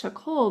instincts took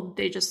hold,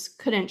 they just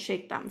couldn't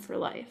shake them for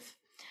life.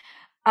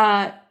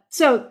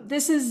 So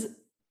this is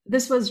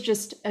This was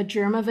just a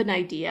germ of an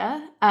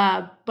idea,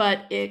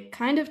 but it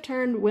kind of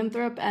turned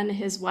Winthrop and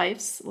his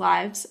wife's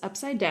lives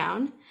upside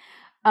down.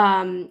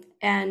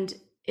 And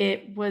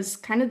it was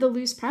kind of the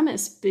loose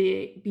premise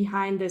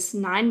behind this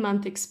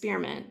 9-month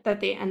experiment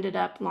that they ended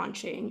up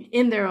launching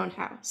in their own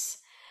house.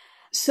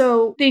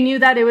 So they knew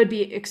that it would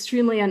be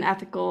extremely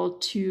unethical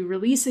to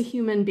release a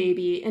human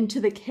baby into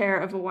the care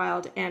of a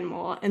wild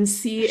animal and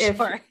see if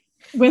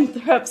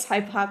Winthrop's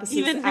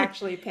hypothesis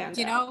actually panned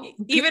out.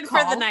 Even for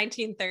the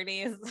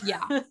 1930s.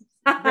 Yeah.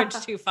 Bridge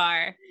too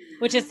far,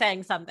 which is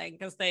saying something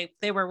because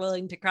they were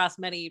willing to cross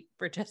many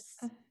bridges.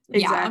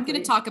 Exactly. Yeah, I'm going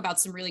to talk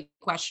about some really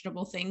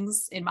questionable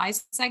things in my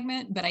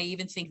segment, but I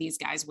even think these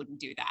guys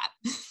wouldn't do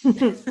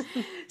that.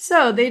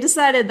 So they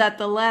decided that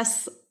the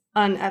less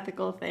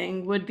unethical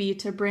thing would be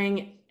to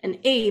bring an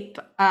ape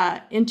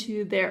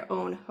into their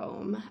own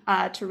home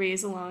to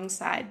raise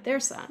alongside their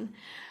son.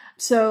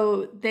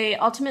 So they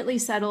ultimately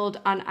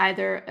settled on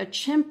either a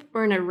chimp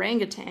or an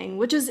orangutan,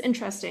 which is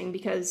interesting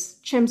because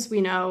chimps, we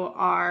know,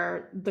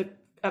 are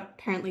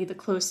apparently the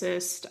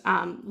closest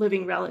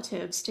living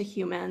relatives to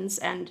humans,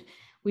 and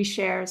we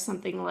share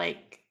something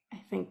like, I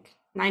think,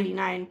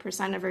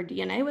 99% of our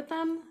DNA with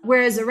them.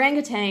 Whereas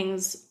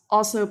orangutans,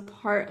 also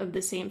part of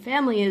the same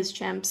family as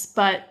chimps,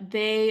 but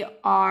they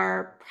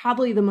are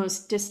probably the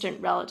most distant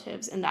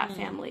relatives in that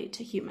family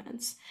to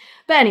humans.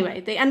 But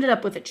anyway, they ended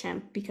up with a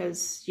chimp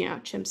because,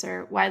 chimps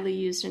are widely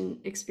used in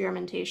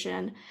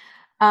experimentation.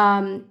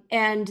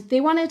 And they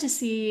wanted to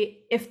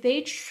see if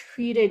they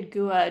treated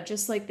Gua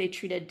just like they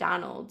treated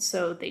Donald.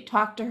 So they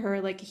talked to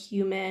her like a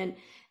human.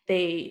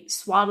 They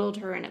swaddled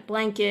her in a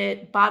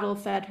blanket, bottle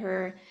fed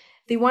her.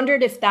 They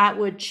wondered if that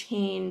would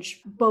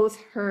change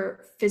both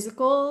her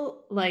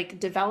physical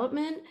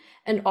development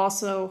and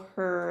also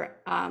her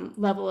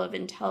level of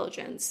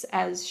intelligence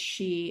as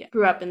she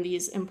grew up in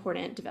these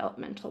important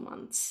developmental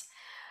months.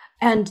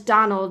 And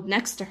Donald,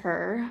 next to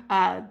her,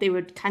 they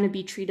would kind of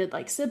be treated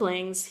like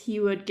siblings. He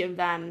would give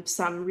them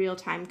some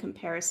real-time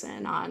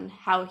comparison on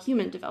how a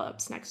human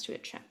develops next to a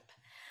chimp.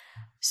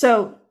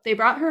 So they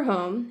brought her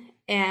home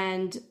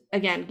and,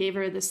 again, gave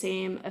her the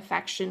same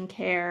affection,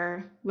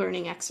 care,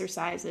 learning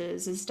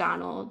exercises as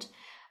Donald.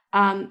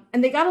 And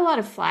they got a lot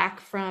of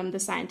flack from the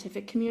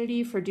scientific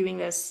community for doing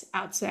this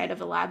outside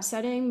of a lab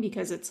setting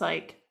because it's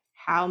like,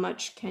 how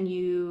much can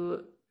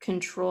you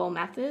control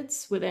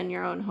methods within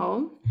your own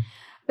home?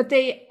 But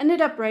they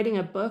ended up writing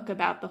a book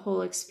about the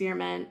whole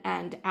experiment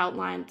and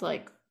outlined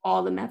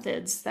all the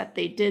methods that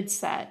they did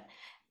set.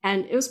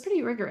 And it was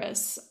pretty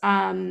rigorous.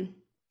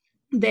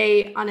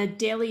 They, on a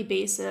daily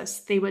basis,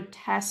 they would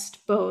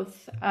test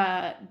both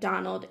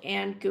Donald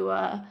and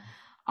Gua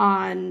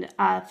on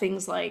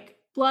things like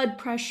blood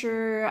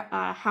pressure,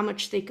 how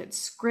much they could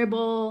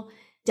scribble,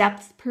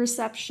 depth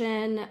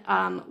perception,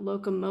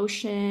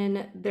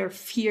 locomotion, their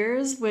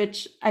fears,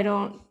 which I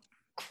don't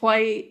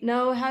quite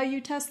know how you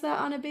test that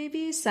on a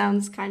baby.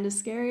 Sounds kind of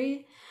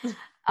scary.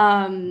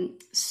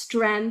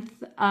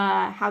 Strength,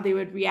 how they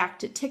would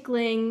react to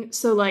tickling.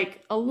 So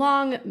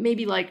along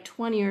maybe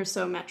 20 or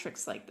so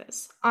metrics like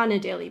this on a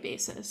daily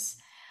basis.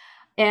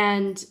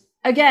 And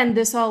again,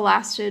 this all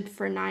lasted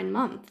for 9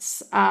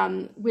 months,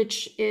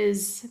 which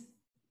is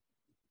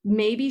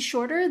maybe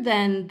shorter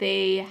than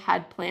they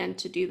had planned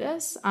to do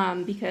this,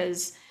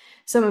 because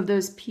some of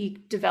those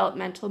peak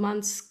developmental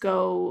months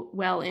go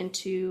well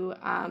into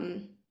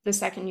the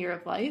second year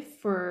of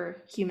life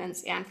for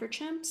humans and for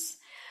chimps.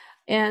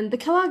 And the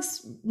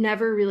Kellogg's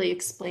never really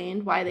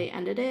explained why they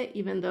ended it,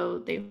 even though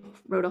they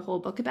wrote a whole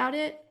book about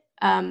it.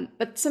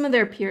 But some of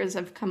their peers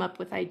have come up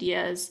with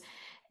ideas,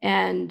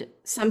 and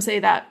some say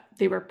that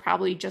they were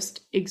probably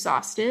just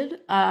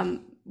exhausted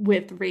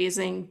with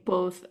raising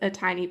both a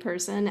tiny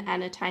person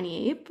and a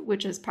tiny ape,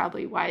 which is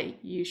probably why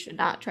you should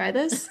not try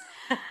this.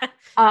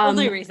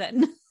 Only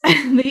reason.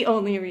 The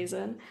only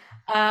reason.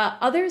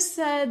 Others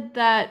said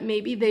that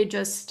maybe they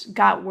just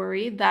got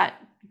worried that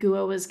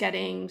Gua was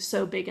getting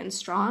so big and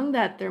strong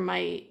that there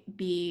might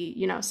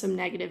be, some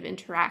negative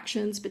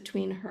interactions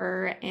between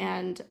her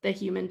and the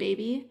human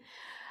baby.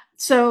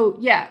 So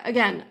yeah,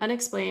 again,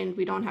 unexplained.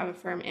 We don't have a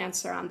firm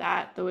answer on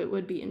that, though it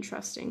would be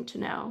interesting to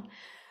know.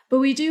 But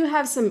we do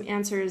have some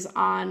answers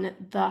on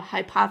the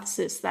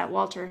hypothesis that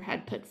Walter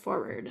had put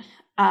forward.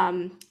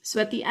 So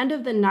at the end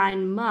of the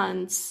 9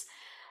 months,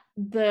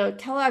 the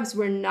Kellogg's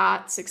were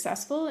not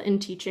successful in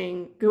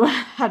teaching Gua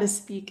how to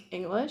speak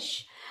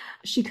English.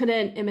 She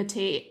couldn't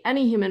imitate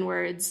any human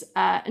words,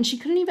 and she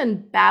couldn't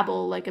even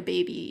babble like a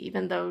baby,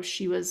 even though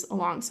she was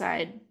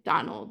alongside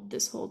Donald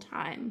this whole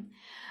time.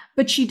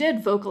 But she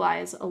did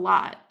vocalize a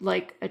lot,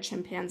 like a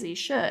chimpanzee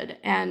should,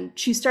 and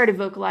she started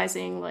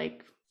vocalizing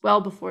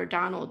well before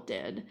Donald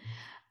did.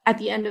 At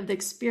the end of the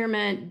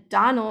experiment,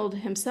 Donald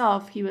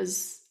himself, he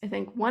was, I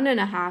think,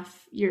 1.5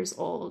 years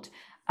old.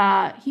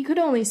 He could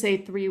only say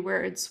 3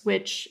 words,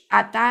 which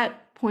at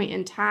that point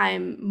in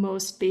time,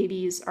 most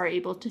babies are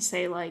able to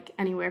say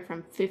anywhere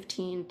from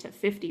 15 to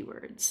 50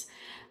 words.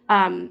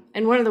 And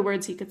one of the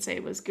words he could say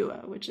was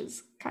Gua, which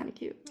is kind of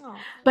cute. Aww.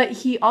 But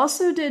he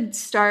also did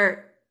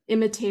start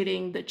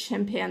imitating the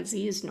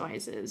chimpanzee's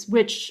noises,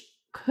 which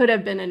could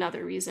have been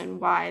another reason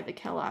why the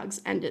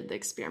Kellogg's ended the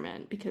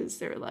experiment, because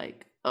they're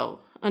like, oh,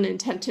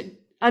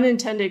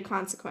 unintended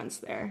consequence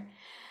there.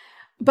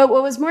 But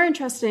what was more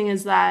interesting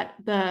is that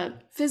the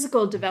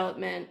physical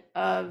development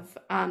of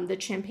the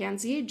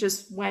chimpanzee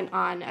just went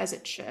on as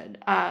it should.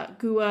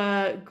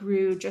 Gua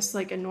grew just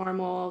like a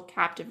normal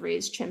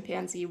captive-raised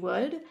chimpanzee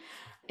would,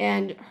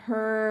 and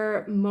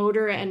her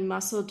motor and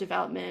muscle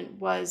development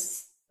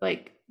was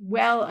like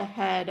well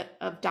ahead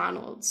of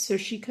Donald's. So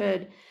she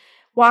could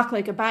walk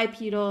like a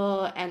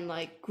bipedal and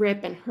like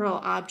grip and hurl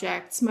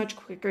objects much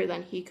quicker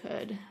than he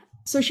could.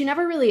 So she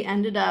never really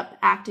ended up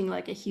acting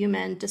like a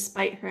human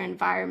despite her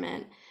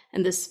environment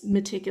and this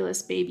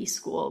meticulous baby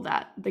school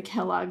that the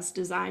Kellogg's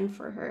designed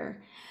for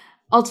her.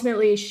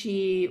 Ultimately,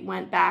 she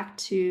went back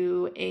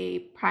to a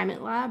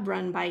primate lab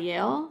run by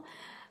Yale.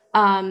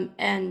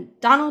 And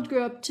Donald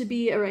grew up to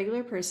be a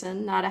regular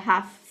person, not a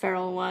half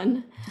feral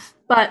one.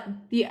 But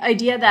the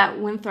idea that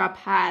Winthrop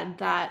had,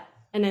 that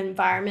an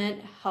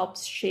environment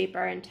helps shape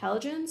our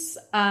intelligence,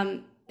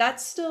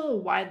 that's still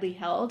widely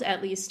held,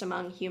 at least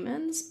among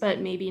humans,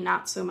 but maybe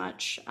not so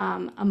much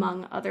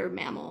among other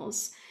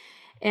mammals.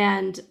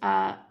 And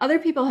other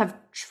people have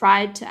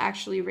tried to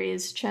actually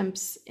raise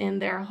chimps in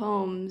their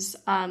homes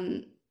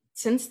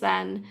since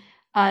then,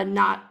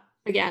 not,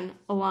 again,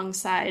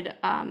 alongside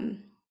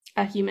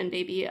a human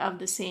baby of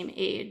the same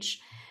age.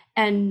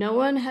 And no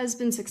one has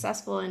been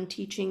successful in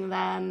teaching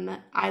them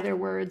either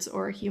words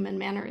or human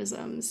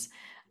mannerisms,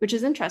 which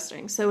is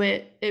interesting. So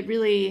it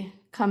really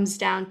comes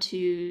down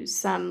to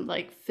some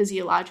like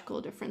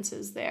physiological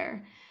differences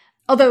there.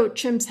 Although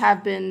chimps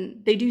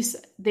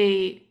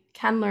they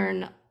can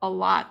learn a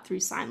lot through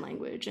sign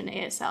language and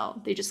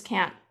ASL. They just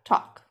can't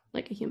talk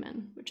like a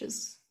human, which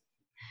is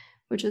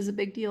a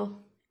big deal.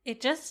 It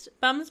just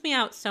bums me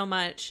out so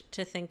much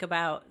to think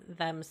about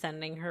them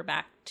sending her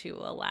back to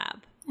a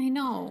lab. I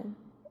know.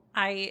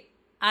 I'm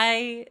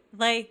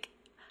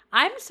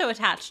so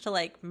attached to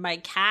like my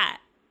cat,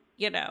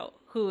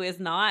 who is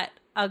not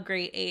a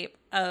great ape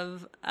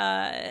of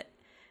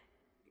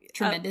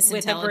tremendous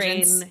with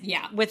intelligence. A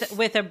brain,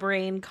 with a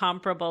brain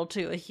comparable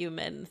to a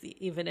human,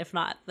 even if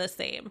not the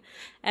same.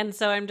 And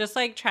so I'm just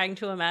like trying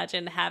to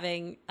imagine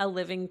having a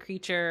living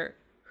creature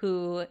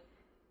who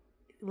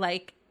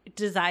like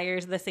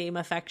desires the same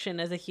affection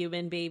as a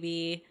human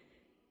baby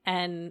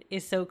and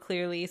is so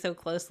clearly so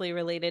closely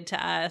related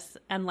to us,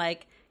 and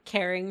like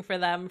caring for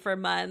them for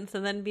months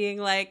and then being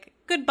like,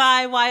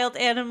 goodbye, wild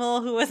animal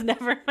who was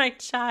never my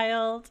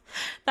child.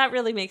 That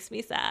really makes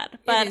me sad.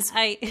 But it's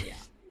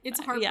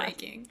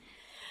heartbreaking.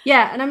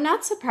 Yeah, and I'm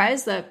not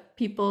surprised that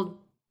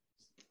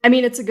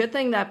it's a good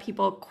thing that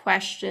people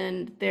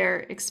questioned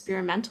their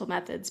experimental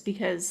methods,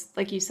 because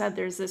like you said,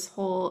 there's this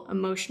whole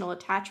emotional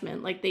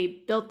attachment. Like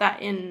they built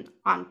that in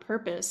on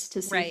purpose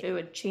to see if it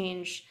would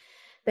change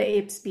the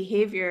ape's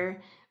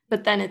behavior.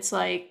 But then it's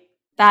like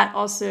that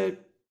also,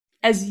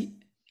 as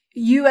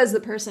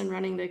the person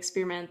running the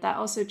experiment, that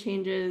also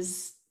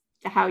changes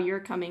how you're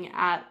coming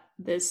at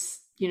this,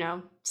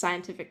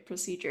 scientific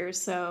procedure.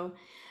 So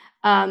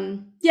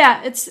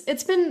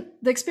it's been,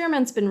 the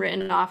experiment's been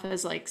written off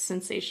as like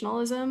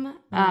sensationalism.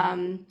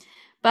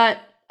 But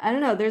I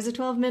don't know, there's a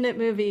 12-minute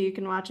movie you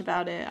can watch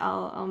about it.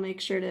 I'll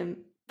make sure to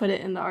put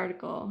it in the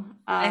article.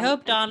 I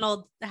hope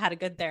Donald had a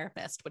good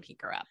therapist when he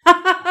grew up.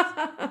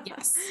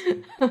 Yes.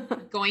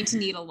 Going to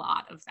need a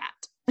lot of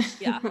that.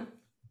 Yeah.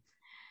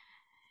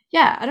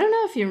 Yeah, I don't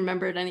know if you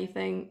remembered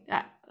anything.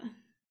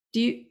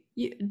 Do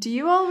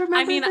you all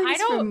remember things I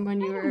don't, from when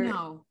you were...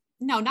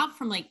 No, not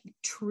from like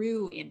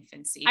true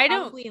infancy. I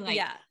Probably, don't, like,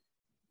 yeah.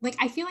 Like,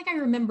 I feel like I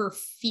remember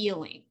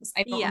feelings.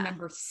 I don't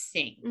remember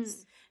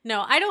things.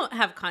 No, I don't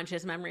have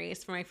conscious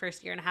memories for my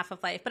first year and a half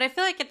of life, but I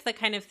feel like it's the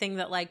kind of thing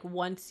that like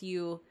once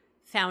you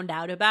found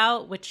out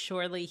about, which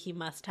surely he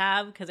must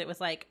have because it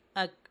was like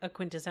a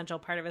quintessential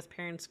part of his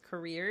parents'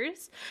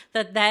 careers,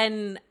 that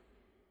then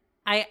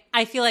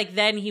I feel like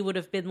then he would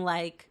have been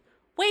like,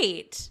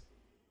 wait,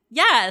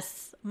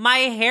 yes, my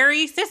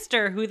hairy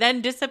sister who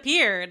then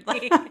disappeared.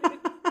 Like,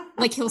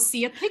 like he'll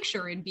see a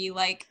picture and be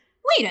like,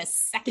 wait a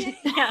second.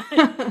 Yeah.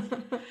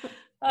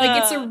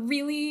 Like it's a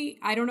really,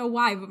 I don't know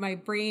why, but my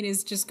brain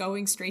is just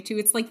going straight to,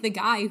 it's like the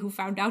guy who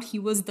found out he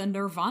was the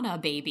Nirvana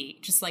baby.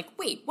 Just like,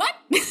 wait, what?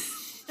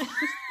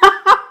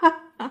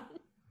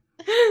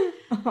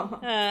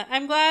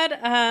 I'm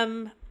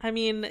glad.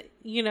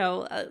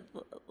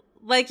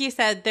 Like you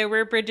said, there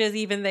were bridges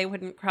even they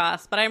wouldn't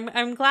cross. But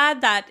I'm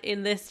glad that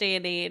in this day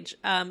and age,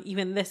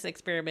 even this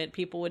experiment,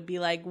 people would be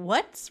like,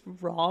 "What's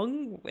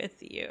wrong with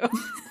you?"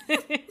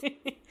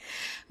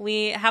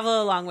 We have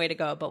a long way to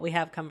go, but we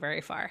have come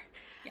very far.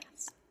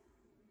 Yes.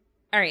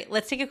 All right,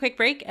 let's take a quick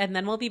break, and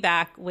then we'll be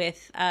back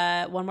with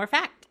one more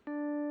fact.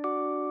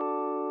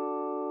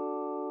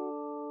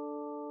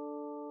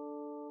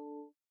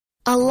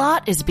 A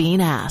lot is being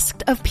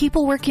asked of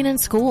people working in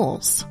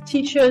schools.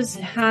 Teachers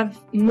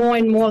have more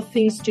and more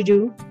things to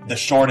do. The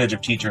shortage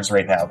of teachers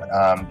right now,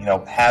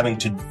 having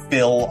to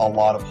fill a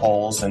lot of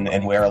holes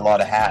and wear a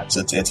lot of hats,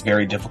 it's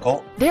very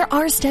difficult. There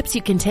are steps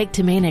you can take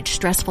to manage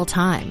stressful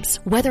times,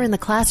 whether in the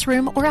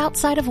classroom or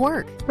outside of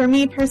work. For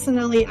me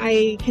personally,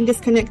 I can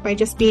disconnect by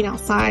just being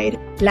outside.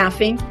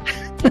 Laughing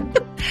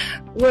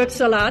works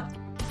a lot.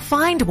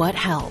 Find what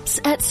helps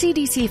at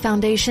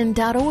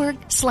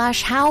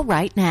cdcfoundation.org/how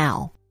right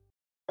now.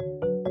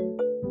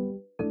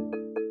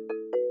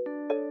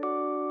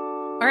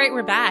 All right,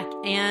 we're back.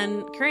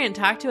 And Corinne,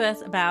 talk to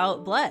us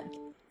about blood.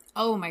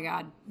 Oh my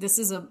God. This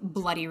is a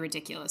bloody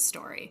ridiculous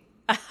story.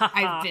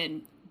 I've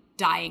been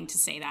dying to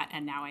say that,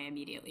 and now I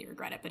immediately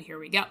regret it, but here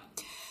we go.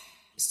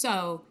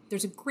 So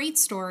there's a great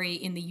story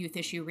in the youth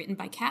issue written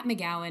by Kat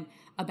McGowan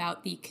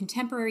about the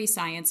contemporary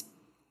science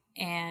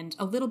and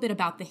a little bit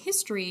about the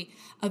history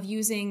of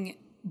using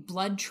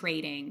blood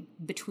trading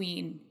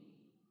between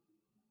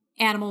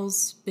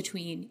animals,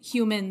 between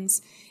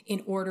humans,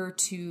 in order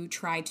to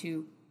try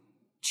to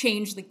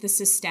change the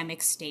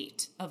systemic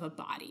state of a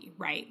body,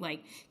 right?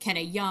 Like, can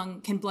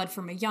blood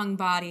from a young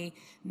body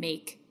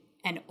make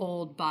an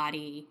old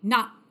body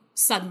not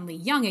suddenly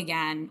young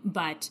again,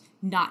 but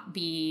not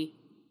be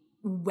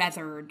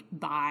weathered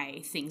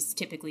by things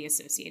typically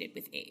associated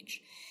with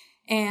age?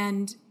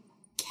 And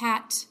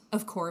Kat,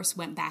 of course,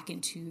 went back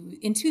into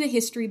the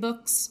history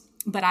books,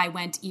 but I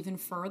went even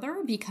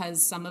further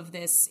because some of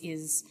this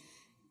is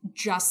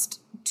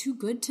just too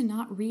good to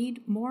not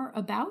read more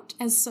about,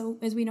 as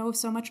we know of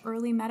so much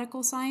early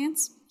medical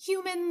science.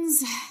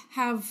 Humans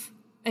have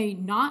a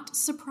not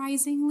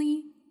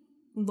surprisingly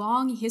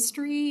long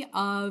history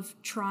of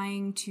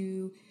trying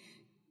to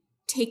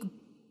take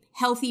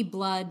healthy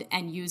blood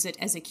and use it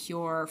as a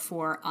cure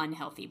for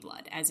unhealthy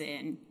blood, as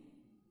in,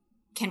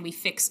 can we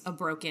fix a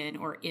broken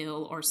or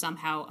ill or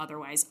somehow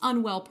otherwise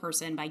unwell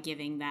person by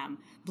giving them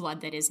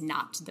blood that is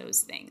not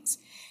those things?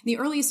 The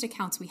earliest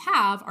accounts we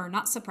have are,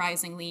 not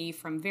surprisingly,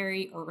 from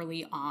very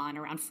early on,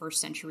 around 1st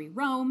century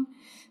Rome.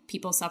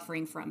 People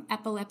suffering from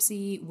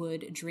epilepsy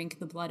would drink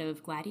the blood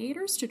of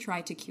gladiators to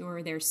try to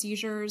cure their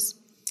seizures.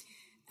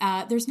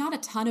 There's not a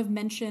ton of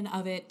mention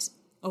of it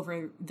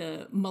over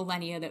the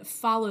millennia that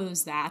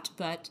follows that,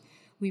 but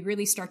we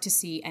really start to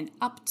see an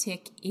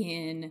uptick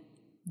in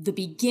the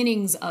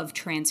beginnings of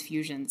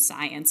transfusion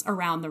science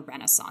around the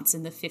Renaissance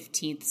in the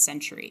 15th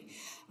century.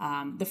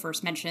 The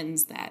first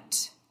mentions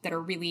that are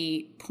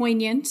really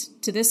poignant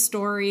to this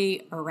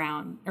story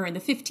in the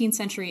 15th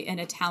century, an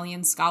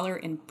Italian scholar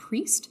and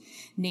priest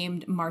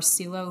named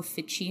Marsilio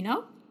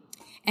Ficino.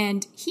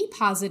 And he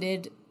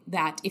posited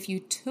that if you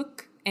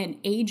took an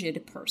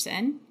aged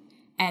person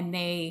and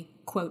they,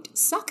 quote,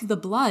 suck the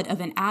blood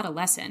of an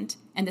adolescent,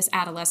 and this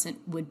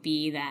adolescent would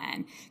be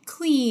then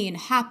clean,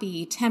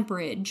 happy,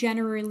 temperate,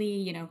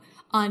 generally,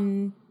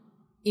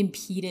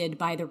 unimpeded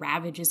by the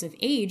ravages of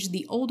age,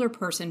 the older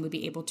person would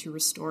be able to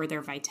restore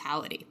their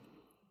vitality.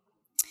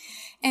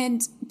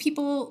 And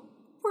people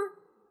were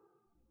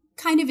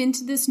kind of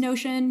into this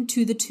notion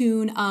to the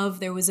tune of,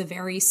 there was a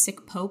very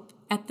sick pope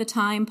at the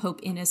time,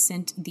 Pope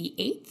Innocent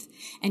VIII,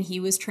 and he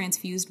was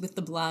transfused with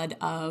the blood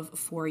of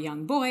 4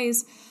 young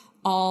boys.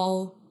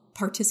 All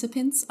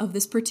participants of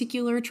this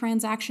particular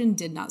transaction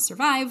did not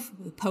survive.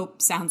 The Pope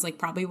sounds like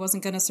probably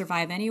wasn't going to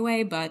survive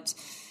anyway, but,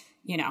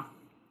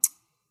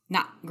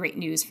 not great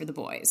news for the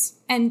boys.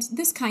 And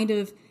this kind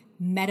of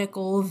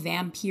medical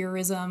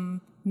vampirism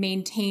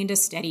maintained a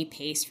steady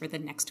pace for the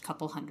next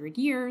couple hundred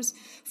years.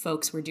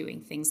 Folks were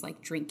doing things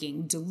like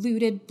drinking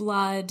diluted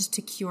blood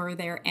to cure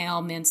their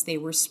ailments. They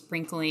were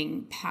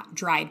sprinkling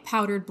dried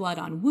powdered blood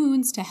on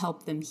wounds to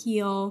help them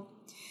heal.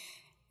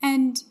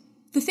 And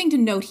the thing to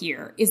note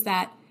here is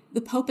that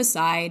the Pope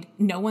aside,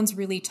 no one's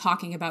really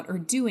talking about or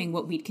doing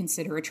what we'd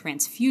consider a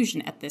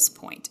transfusion at this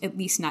point, at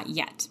least not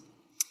yet.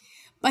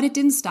 But it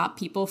didn't stop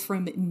people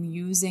from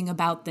musing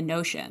about the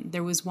notion.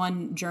 There was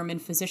one German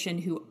physician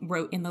who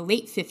wrote in the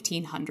late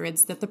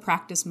 1500s that the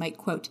practice might,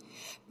 quote,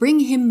 bring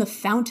him the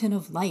fountain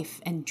of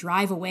life and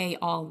drive away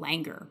all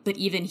languor. But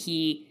even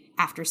he,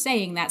 after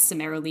saying that,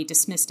 summarily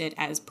dismissed it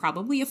as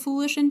probably a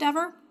foolish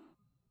endeavor.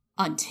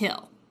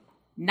 Until.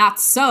 Not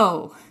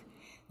so.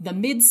 The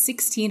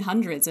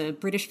mid-1600s, a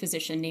British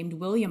physician named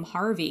William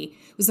Harvey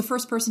was the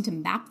first person to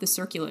map the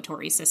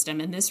circulatory system,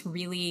 and this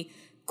really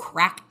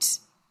cracked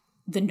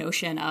the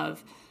notion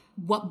of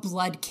what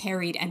blood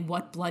carried and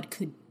what blood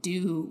could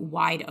do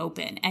wide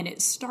open. And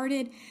it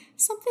started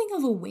something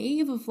of a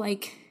wave of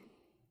it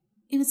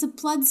was a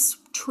blood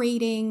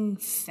trading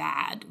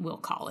fad, we'll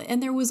call it.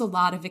 And there was a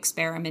lot of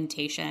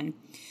experimentation,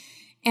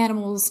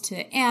 animals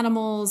to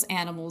animals,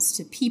 animals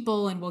to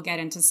people, and we'll get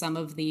into some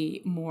of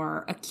the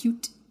more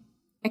acute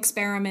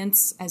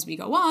experiments as we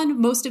go on.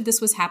 Most of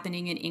this was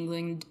happening in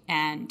England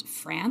and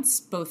France.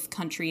 Both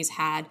countries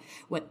had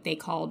what they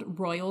called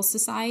royal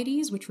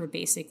societies, which were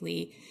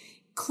basically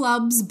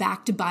clubs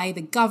backed by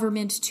the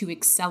government to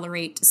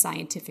accelerate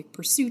scientific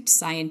pursuit,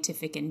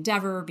 scientific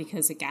endeavor,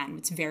 because again,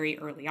 it's very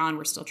early on.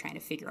 We're still trying to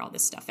figure all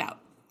this stuff out.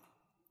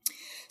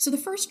 So the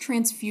first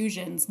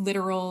transfusions,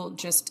 literal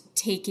just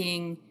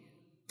taking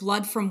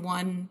blood from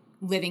one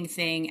living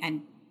thing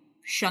and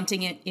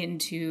shunting it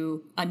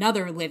into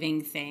another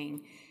living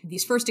thing.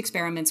 These first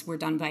experiments were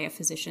done by a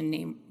physician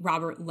named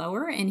Robert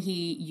Lower, and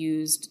he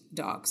used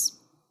dogs.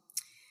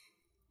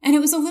 And it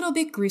was a little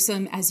bit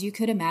gruesome, as you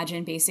could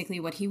imagine. Basically,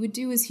 what he would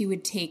do is he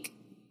would take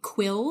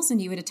quills and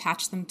he would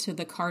attach them to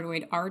the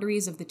carotid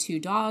arteries of the two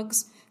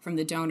dogs from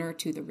the donor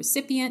to the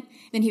recipient.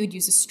 Then he would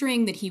use a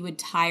string that he would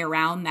tie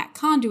around that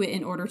conduit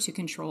in order to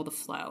control the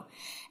flow.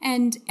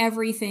 And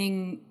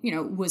everything,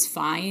 was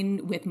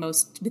fine with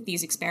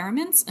these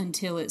experiments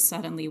until it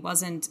suddenly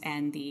wasn't,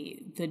 and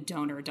the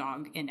donor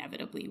dog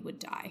inevitably would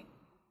die,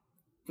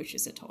 which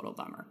is a total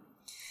bummer.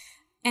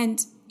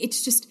 And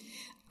it's just,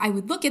 I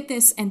would look at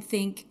this and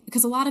think,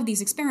 because a lot of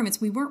these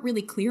experiments, we weren't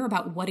really clear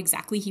about what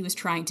exactly he was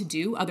trying to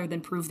do other than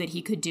prove that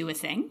he could do a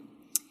thing.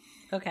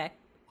 Okay.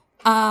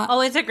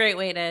 Always a great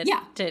way to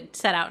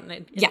set out an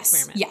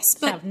experiment. Yes.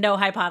 But have no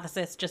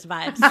hypothesis, just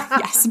vibes.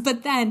 Yes.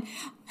 But then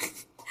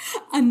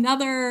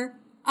another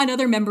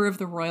member of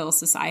the Royal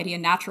Society, a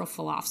natural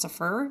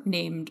philosopher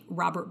named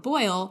Robert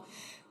Boyle,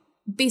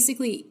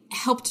 basically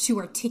helped to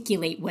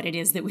articulate what it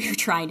is that we were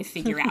trying to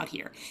figure out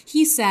here.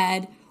 He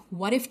said,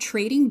 what if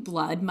trading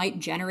blood might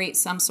generate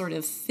some sort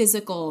of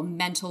physical,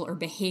 mental, or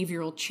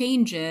behavioral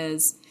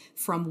changes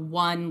from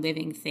one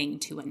living thing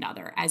to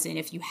another? As in,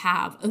 if you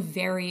have a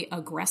very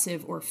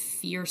aggressive or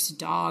fierce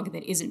dog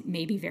that isn't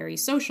maybe very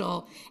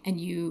social, and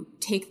you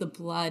take the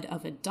blood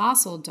of a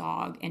docile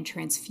dog and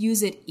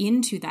transfuse it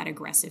into that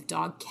aggressive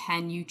dog,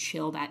 can you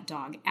chill that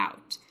dog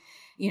out?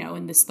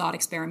 And this thought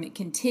experiment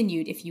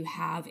continued. If you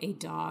have a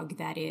dog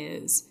that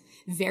is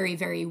very,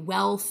 very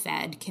well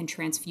fed, can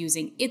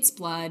transfusing its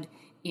blood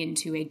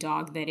into a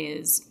dog that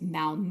is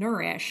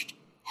malnourished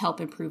help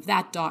improve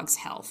that dog's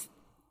health?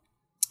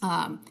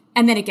 And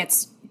then it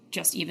gets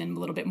just even a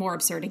little bit more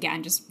absurd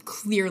again, just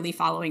clearly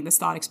following this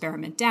thought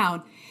experiment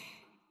down.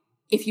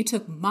 If you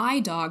took my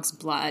dog's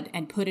blood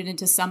and put it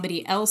into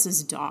somebody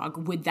else's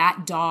dog, would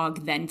that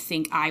dog then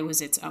think I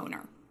was its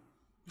owner?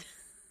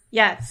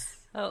 Yes.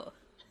 Oh.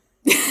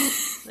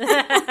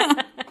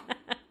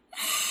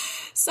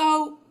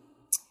 So,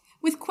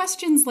 with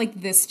questions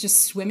like this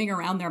just swimming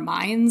around their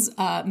minds,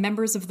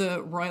 members of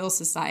the Royal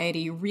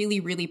Society really,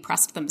 really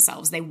pressed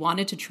themselves. They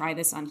wanted to try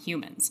this on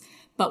humans.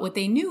 But what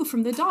they knew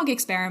from the dog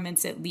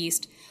experiments, at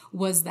least,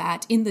 was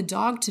that in the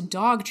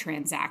dog-to-dog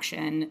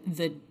transaction,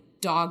 the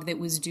dog that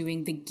was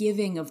doing the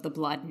giving of the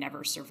blood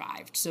never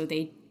survived. So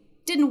they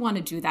didn't want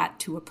to do that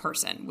to a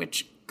person,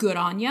 which, good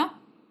on ya.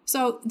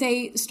 So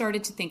they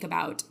started to think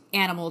about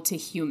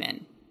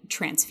animal-to-human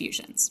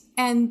transfusions.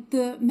 And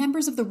the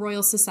members of the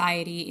Royal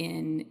Society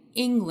in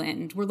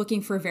England were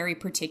looking for a very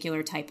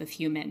particular type of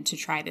human to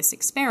try this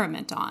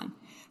experiment on.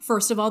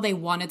 First of all, they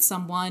wanted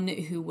someone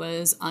who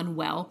was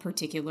unwell,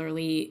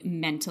 particularly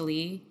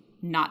mentally,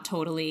 not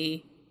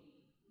totally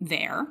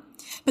there.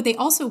 But they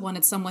also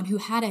wanted someone who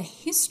had a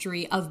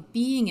history of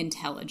being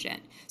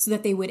intelligent so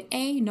that they would,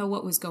 A, know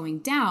what was going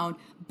down,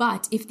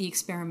 but if the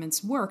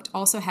experiments worked,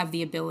 also have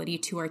the ability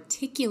to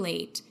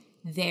articulate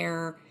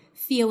their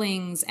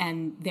feelings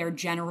and their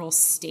general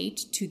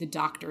state to the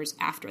doctors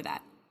after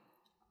that.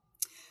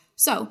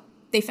 So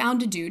they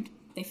found a dude.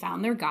 They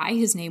found their guy.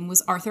 His name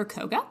was Arthur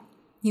Koga.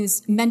 He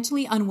was a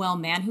mentally unwell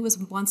man who was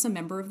once a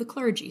member of the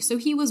clergy. So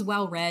he was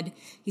well-read.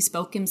 He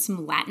spoke him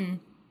some Latin,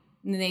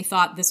 and they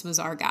thought this was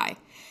our guy.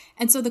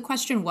 And so the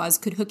question was,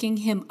 could hooking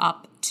him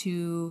up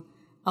to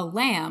a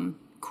lamb,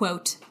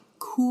 quote,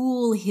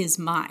 cool his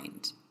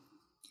mind?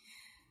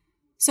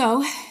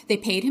 So they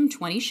paid him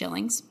 20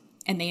 shillings,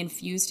 and they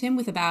infused him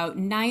with about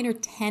 9 or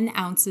 10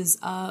 ounces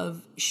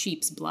of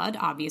sheep's blood,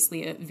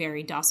 obviously a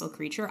very docile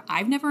creature.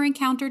 I've never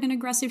encountered an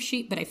aggressive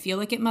sheep, but I feel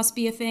like it must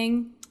be a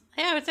thing.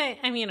 Yeah, I would say,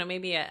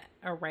 maybe a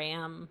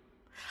ram.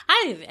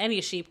 I think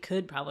any sheep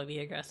could probably be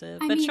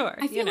aggressive, but sure.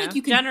 I feel like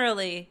you can,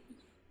 generally...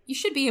 You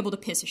should be able to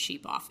piss a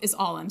sheep off, is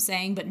all I'm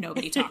saying, but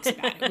nobody talks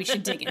about it. We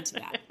should dig into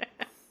that.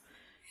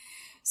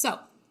 So,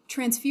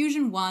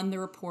 transfusion 1, the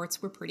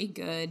reports were pretty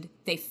good.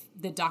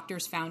 The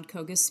doctors found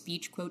Koga's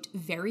speech, quote,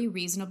 very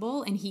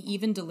reasonable, and he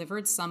even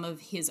delivered some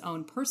of his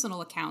own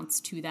personal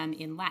accounts to them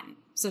in Latin.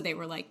 So they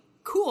were like,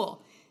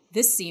 cool,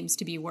 this seems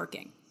to be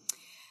working.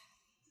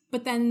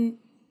 But then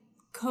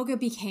Koga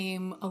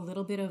became a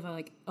little bit of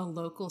a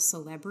local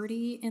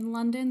celebrity in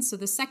London. So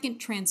the second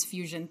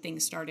transfusion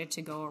thing started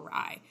to go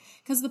awry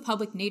because of the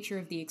public nature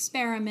of the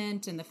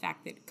experiment and the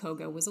fact that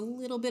Koga was a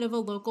little bit of a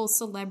local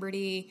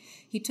celebrity.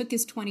 He took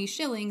his 20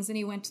 shillings and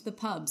he went to the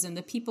pubs, and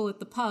the people at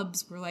the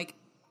pubs were like,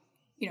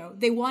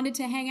 they wanted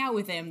to hang out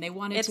with him. They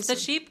wanted It's the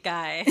sheep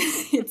guy.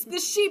 It's the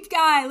sheep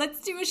guy. Let's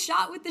do a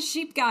shot with the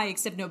sheep guy,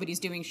 except nobody's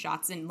doing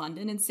shots in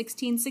London in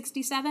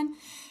 1667.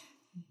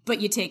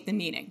 But you take the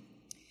meaning.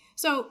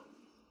 So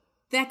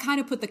that kind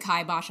of put the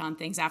kibosh on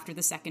things after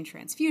the second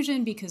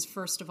transfusion because,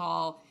 first of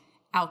all,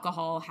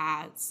 alcohol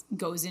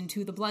goes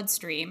into the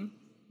bloodstream,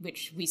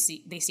 which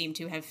they seem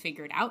to have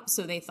figured out.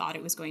 So they thought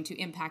it was going to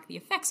impact the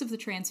effects of the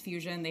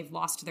transfusion. They've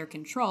lost their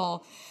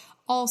control.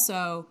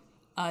 Also,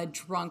 a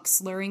drunk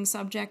slurring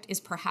subject is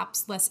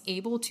perhaps less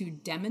able to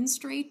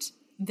demonstrate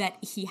that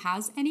he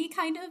has any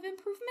kind of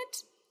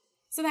improvement.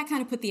 So that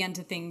kind of put the end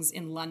to things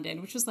in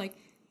London, which was like,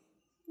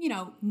 you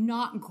know,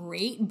 not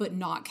great, but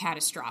not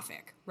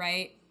catastrophic,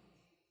 right?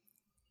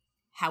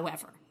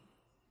 However,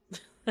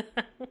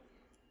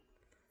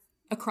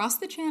 across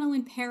the channel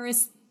in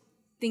Paris,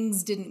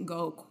 things didn't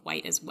go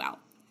quite as well.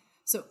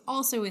 So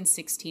also in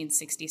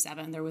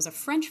 1667, there was a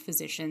French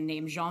physician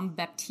named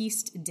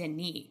Jean-Baptiste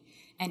Denis,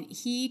 and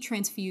he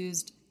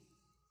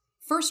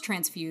first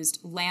transfused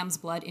lamb's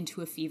blood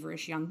into a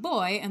feverish young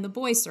boy, and the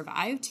boy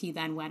survived. He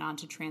then went on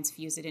to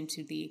transfuse it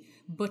into the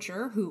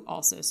butcher, who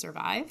also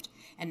survived.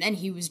 And then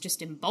he was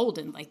just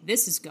emboldened, like,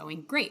 this is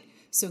going great.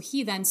 So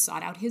he then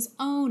sought out his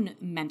own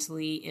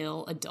mentally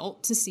ill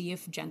adult to see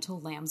if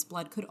gentle lamb's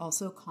blood could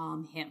also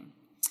calm him.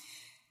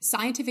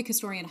 Scientific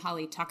historian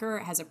Holly Tucker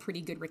has a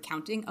pretty good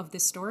recounting of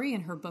this story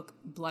in her book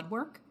Blood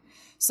Work.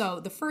 So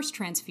the first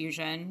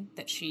transfusion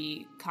that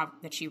she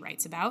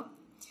writes about,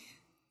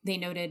 they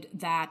noted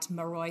that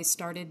Maroy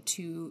started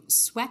to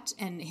sweat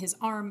and his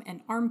arm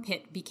and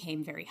armpit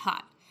became very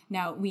hot.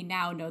 Now, we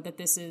now know that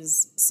this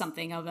is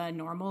something of a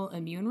normal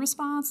immune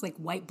response, like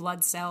white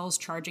blood cells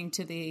charging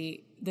to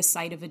the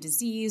site of a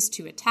disease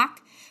to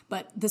attack.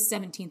 But the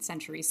 17th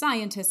century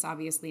scientists,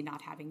 obviously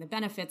not having the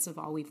benefits of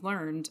all we've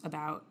learned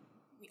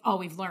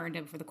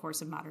over the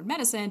course of modern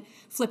medicine,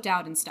 flipped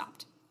out and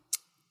stopped.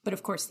 But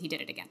of course, he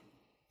did it again.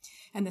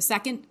 And the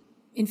second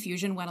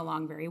infusion went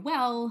along very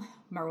well.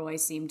 Maroy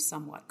seemed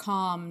somewhat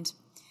calmed.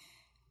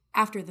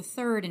 After the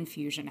third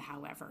infusion,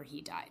 however,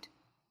 he died.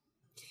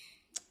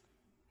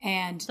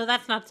 And so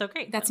that's not so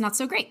great. That's not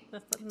so great.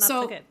 That's not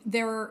so good.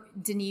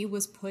 Denis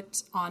was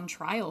put on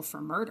trial for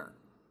murder.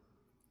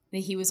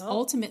 He was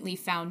ultimately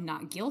found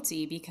not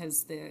guilty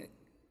because the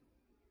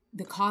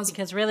cause...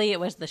 Because really it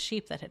was the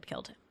sheep that had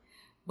killed him.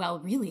 Well,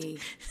 really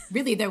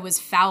there was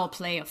foul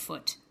play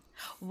afoot.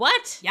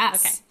 What?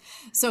 Yes.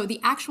 Okay. So the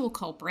actual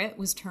culprit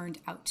was turned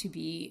out to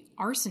be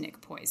arsenic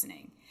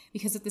poisoning,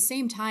 because at the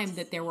same time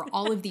that there were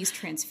all of these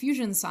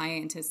transfusion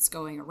scientists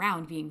going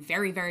around being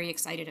very, very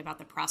excited about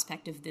the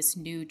prospect of this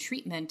new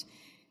treatment,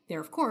 there,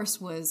 of course,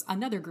 was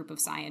another group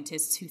of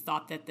scientists who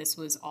thought that this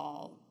was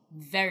all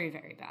very,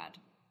 very bad,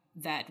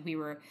 that we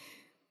were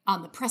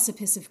on the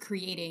precipice of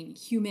creating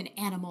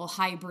human-animal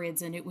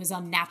hybrids, and it was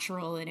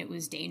unnatural and it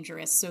was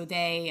dangerous. So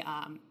they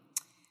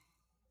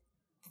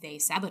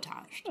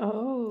sabotaged.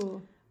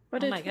 Oh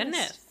my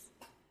goodness.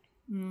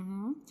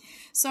 Mm-hmm.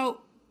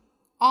 So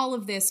all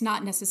of this,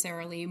 not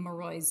necessarily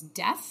Maroy's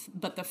death,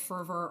 but the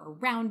fervor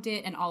around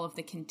it and all of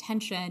the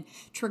contention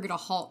triggered a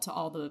halt to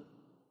all the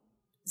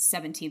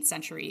 17th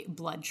century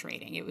blood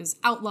trading. It was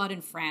outlawed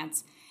in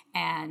France,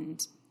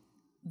 and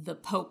the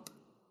Pope,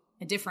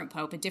 a different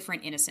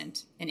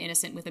innocent, an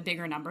innocent with a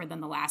bigger number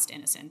than the last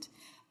innocent,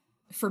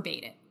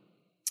 forbade it.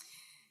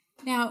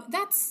 Now,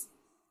 that's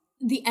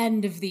the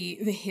end of the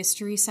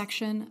history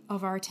section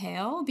of our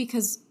tale,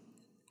 because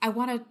I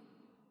want to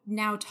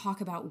now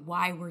talk about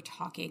why we're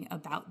talking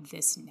about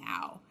this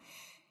now.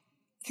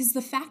 Because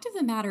the fact of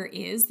the matter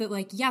is that,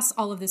 like, yes,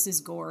 all of this is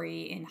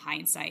gory in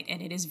hindsight,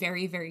 and it is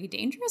very, very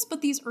dangerous,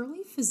 but these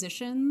early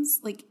physicians,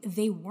 like,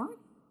 they weren't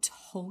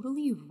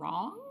totally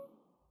wrong,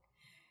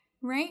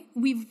 right?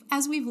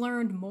 As we've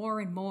learned more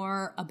and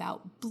more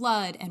about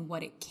blood and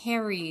what it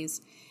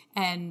carries,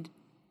 and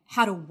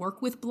how to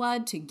work with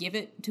blood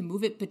to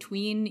move it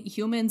between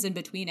humans and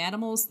between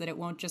animals, that it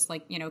won't just,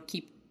 like,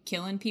 keep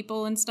killing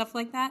people and stuff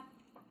like that,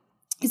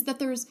 is that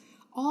there's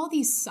all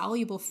these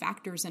soluble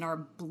factors in our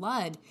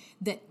blood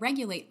that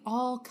regulate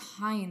all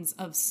kinds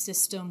of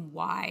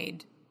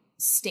system-wide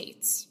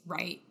states,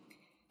 right?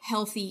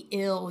 Healthy,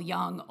 ill,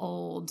 young,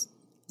 old,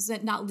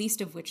 not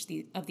least of which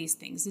of these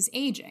things is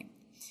aging.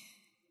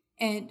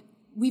 And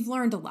we've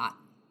learned a lot.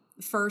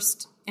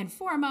 First and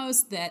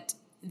foremost, that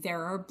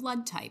there are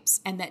blood types,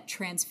 and that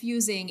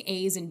transfusing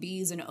A's and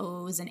B's and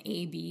O's and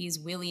AB's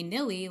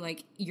willy-nilly,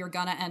 like, you're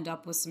gonna end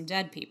up with some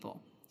dead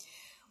people.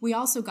 We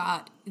also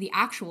got the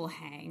actual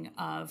hang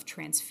of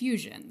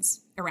transfusions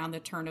around the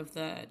turn of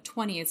the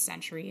 20th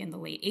century in the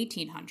late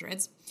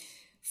 1800s,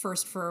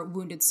 first for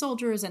wounded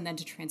soldiers and then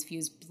to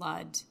transfuse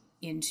blood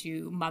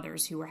into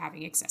mothers who were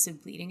having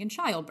excessive bleeding in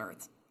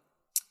childbirth.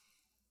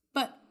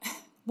 But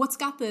what's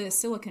got the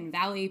Silicon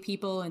Valley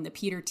people and the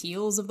Peter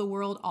Thiels of the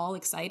world all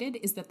excited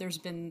is that there's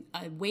been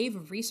a wave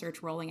of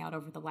research rolling out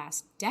over the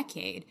last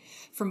decade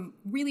from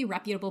really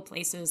reputable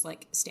places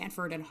like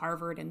Stanford and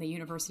Harvard and the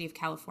University of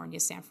California,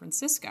 San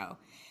Francisco.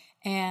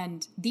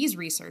 And these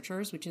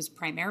researchers, which is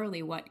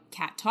primarily what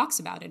Kat talks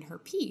about in her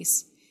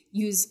piece,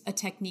 use a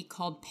technique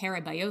called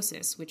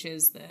parabiosis, which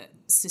is the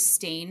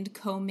sustained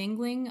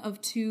commingling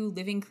of two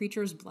living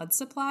creatures' blood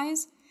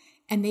supplies.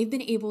 And they've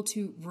been able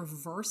to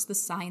reverse the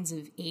signs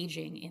of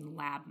aging in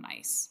lab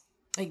mice.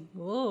 Like,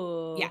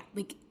 whoa. Yeah,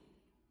 like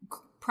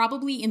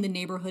probably in the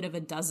neighborhood of a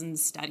dozen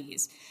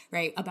studies,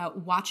 right?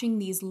 About watching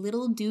these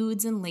little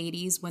dudes and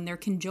ladies when they're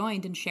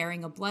conjoined and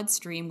sharing a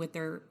bloodstream with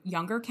their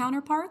younger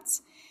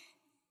counterparts.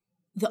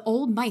 The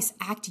old mice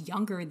act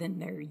younger than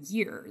their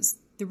years.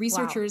 The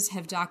researchers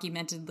have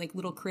documented like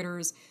little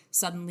critters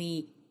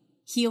suddenly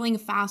healing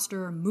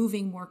faster,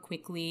 moving more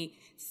quickly,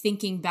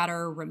 thinking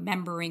better,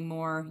 remembering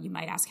more. You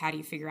might ask, how do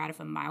you figure out if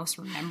a mouse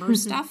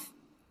remembers stuff?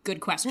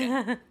 Good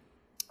question.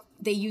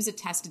 They use a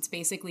test. It's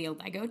basically a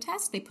Lego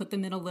test. They put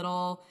them in a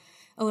little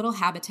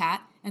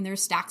habitat, and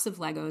there's stacks of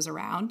Legos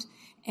around.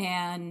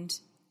 And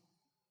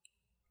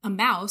a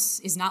mouse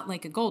is not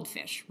like a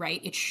goldfish,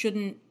 right? It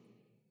shouldn't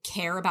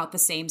care about the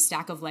same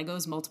stack of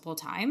Legos multiple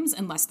times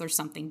unless there's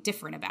something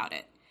different about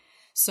it.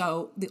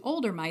 So the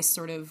older mice,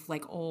 sort of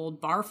like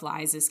old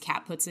barflies, as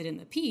Kat puts it in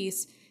the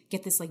piece,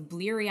 get this like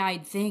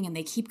bleary-eyed thing, and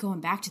they keep going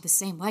back to the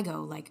same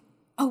Lego, like,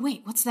 oh,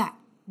 wait, what's that?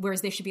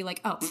 Whereas they should be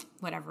like, oh,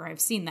 whatever, I've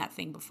seen that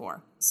thing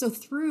before. So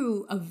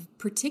through a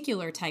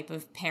particular type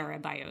of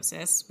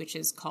parabiosis, which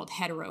is called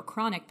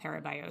heterochronic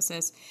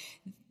parabiosis,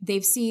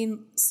 they've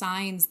seen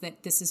signs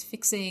that this is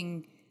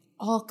fixing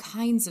all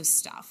kinds of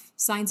stuff.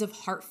 Signs of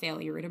heart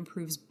failure, it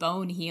improves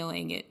bone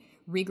healing, it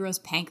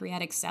regrows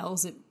pancreatic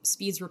cells, it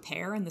speeds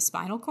repair in the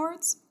spinal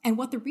cords. And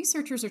what the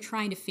researchers are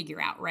trying to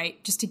figure out,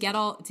 right, just to get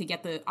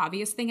the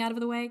obvious thing out of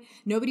the way,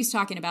 nobody's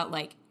talking about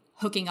like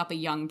hooking up a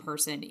young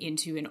person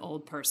into an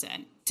old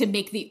person to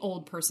make the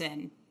old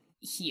person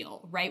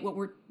heal, right?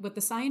 What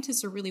the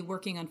scientists are really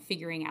working on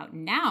figuring out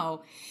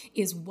now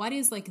is what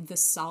is like the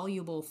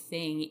soluble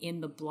thing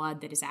in the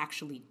blood that is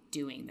actually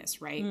doing this,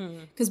 right?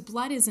 Because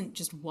blood isn't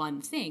just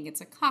one thing,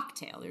 it's a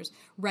cocktail. There's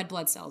red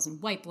blood cells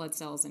and white blood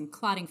cells and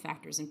clotting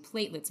factors and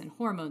platelets and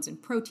hormones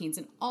and proteins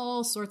and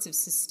all sorts of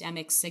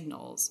systemic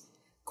signals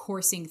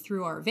coursing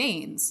through our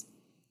veins.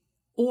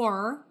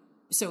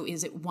 So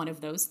is it one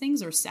of those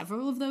things or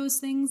several of those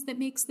things that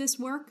makes this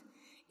work?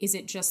 Is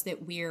it just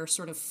that we're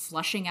sort of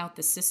flushing out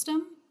the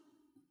system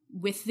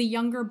with the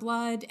younger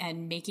blood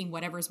and making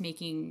whatever's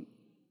making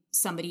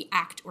somebody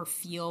act or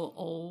feel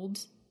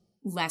old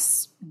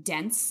less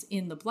dense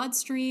in the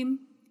bloodstream?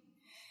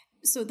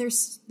 So they're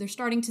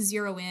starting to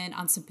zero in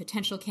on some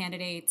potential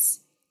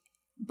candidates,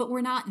 but we're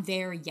not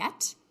there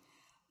yet.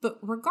 But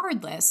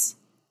regardless,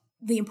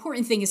 the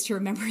important thing is to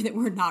remember that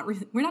we're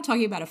not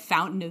talking about a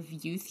fountain of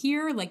youth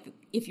here. Like,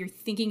 if you're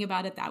thinking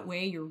about it that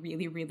way, you're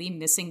really, really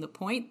missing the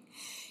point.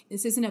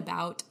 This isn't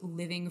about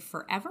living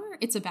forever.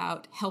 It's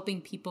about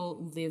helping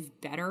people live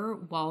better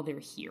while they're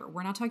here.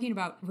 We're not talking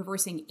about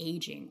reversing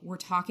aging. We're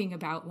talking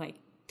about like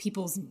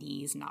people's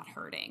knees not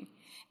hurting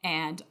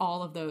and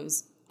all of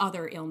those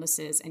other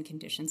illnesses and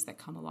conditions that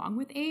come along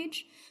with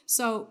age.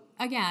 So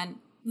again,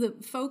 the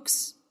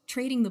folks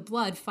trading the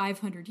blood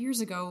 500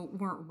 years ago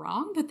weren't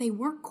wrong, but they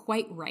weren't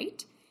quite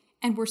right.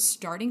 And we're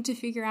starting to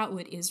figure out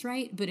what is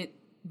right, but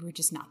we're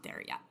just not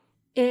there yet.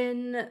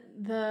 In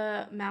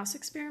the mouse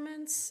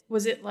experiments,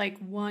 was it like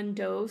one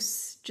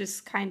dose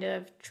just kind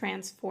of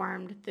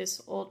transformed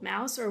this old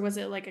mouse, or was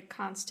it like a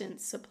constant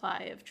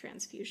supply of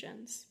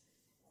transfusions?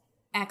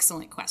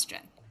 Excellent question.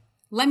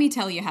 Let me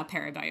tell you how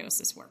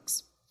parabiosis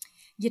works.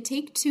 You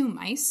take two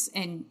mice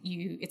and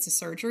it's a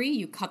surgery,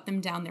 you cut them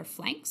down their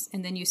flanks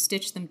and then you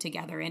stitch them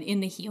together. And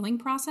in the healing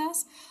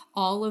process,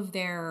 all of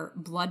their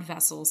blood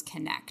vessels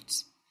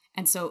connect.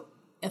 And so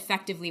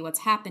effectively what's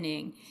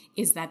happening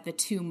is that the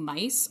two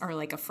mice are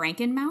like a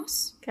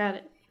Frankenmouse. Got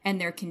it. And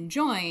they're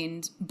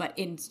conjoined, but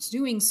in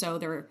doing so,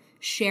 they're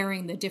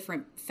sharing the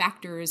different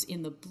factors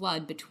in the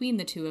blood between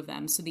the two of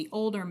them. So the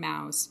older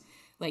mouse,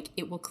 like,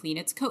 it will clean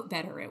its coat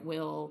better. It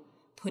will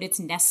put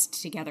its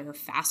nest together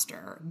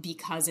faster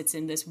because it's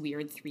in this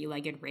weird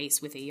three-legged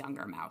race with a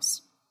younger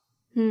mouse.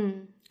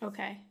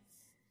 Okay.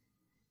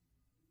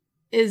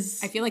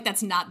 I feel like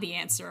that's not the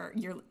answer.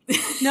 You're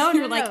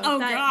like, oh,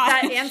 God.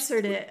 That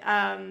answered it.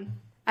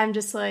 I'm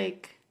just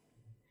like,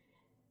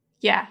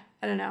 yeah,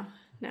 I don't know.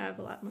 Now I have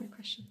a lot more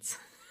questions.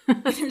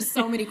 There's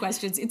so many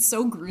questions. It's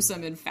so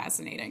gruesome and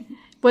fascinating.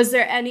 Was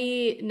there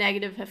any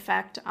negative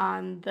effect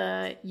on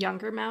the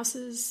younger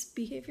mouse's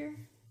behavior?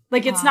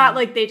 Like, it's not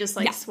like they just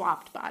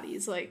swapped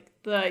bodies. Like,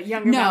 the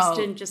younger mouse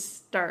didn't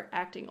just start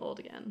acting old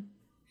again.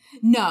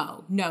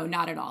 No,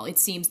 not at all. It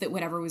seems that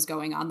whatever was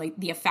going on, like,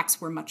 the effects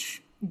were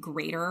much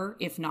greater,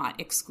 if not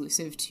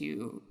exclusive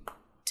to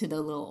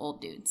the little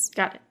old dudes.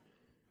 Got it.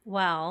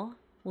 Well,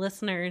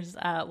 listeners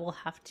will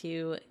have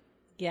to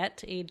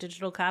get a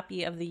digital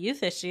copy of the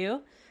youth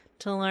issue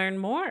to learn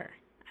more,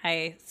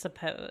 I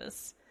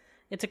suppose.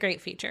 It's a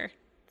great feature.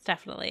 It's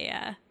definitely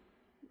a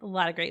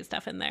lot of great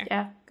stuff in there.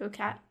 Yeah, go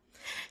Cat.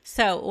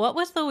 So what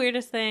was the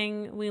weirdest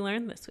thing we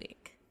learned this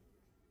week?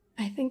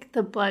 I think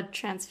the blood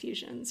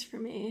transfusions for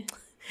me.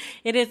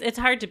 It's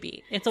hard to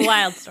beat. It's a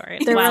wild story.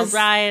 It's a wild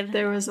ride.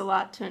 There was a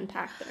lot to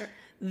unpack there.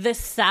 The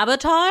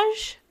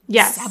sabotage?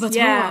 Yes. Sabotage.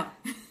 Yeah.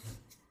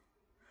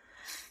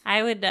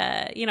 I would,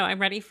 I'm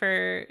ready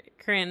for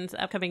Corinne's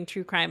upcoming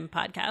true crime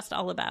podcast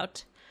all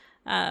about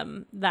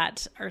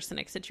that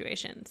arsenic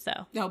situation. So.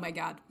 Oh my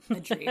God, a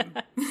dream.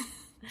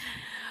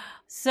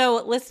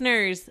 So,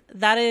 listeners,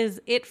 that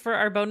is it for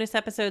our bonus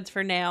episodes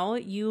for now.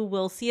 You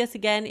will see us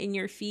again in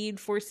your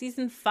feed for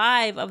season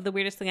 5 of The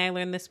Weirdest Thing I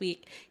Learned This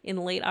Week in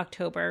late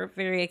October.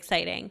 Very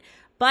exciting.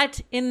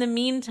 But in the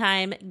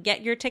meantime,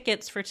 get your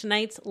tickets for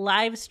tonight's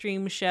live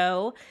stream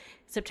show.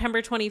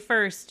 September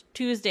 21st,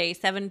 Tuesday,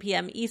 7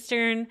 p.m.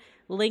 Eastern.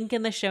 Link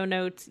in the show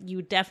notes.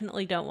 You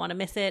definitely don't want to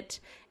miss it.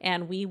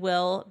 And we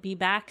will be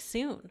back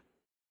soon.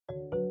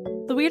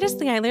 The Weirdest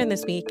Thing I Learned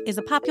This Week is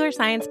a Popular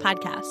Science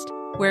podcast.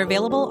 We're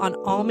available on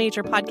all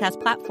major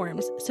podcast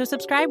platforms, so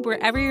subscribe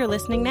wherever you're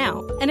listening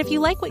now. And if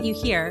you like what you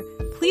hear,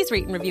 please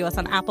rate and review us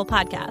on Apple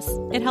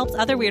Podcasts. It helps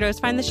other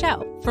weirdos find the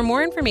show. For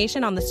more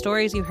information on the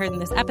stories you heard in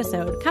this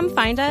episode, come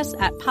find us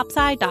at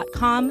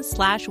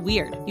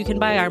popsci.com/weird. You can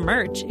buy our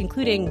merch,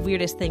 including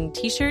Weirdest Thing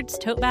t-shirts,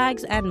 tote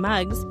bags, and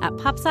mugs at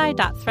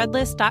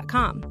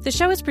popsci.threadless.com. The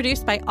show is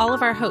produced by all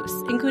of our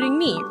hosts, including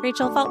me,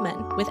 Rachel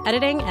Feltman, with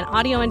editing and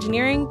audio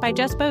engineering by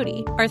Jess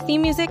Bodie. Our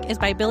theme music is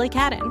by Billy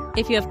Cadden.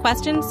 If you have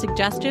questions,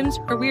 suggestions,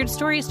 or weird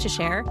stories to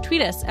share,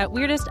 tweet us at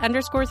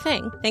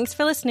weirdest_thing. Thanks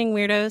for listening,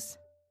 weirdos.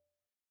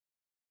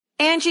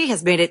 Angie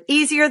has made it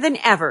easier than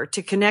ever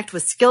to connect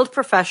with skilled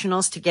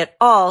professionals to get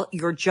all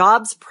your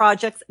jobs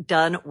projects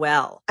done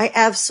well. I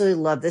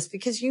absolutely love this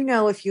because, you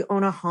know, if you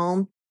own a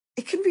home,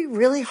 it can be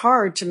really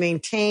hard to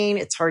maintain.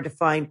 It's hard to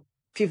find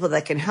people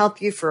that can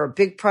help you for a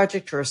big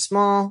project or a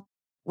small.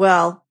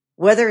 Well,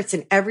 whether it's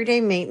in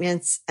everyday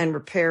maintenance and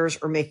repairs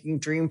or making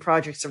dream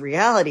projects a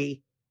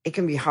reality, it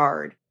can be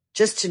hard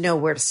just to know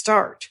where to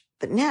start.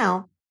 But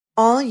now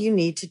all you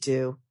need to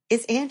do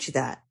is Angie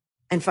that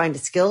and find a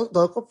skilled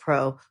local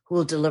pro who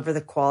will deliver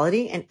the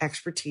quality and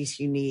expertise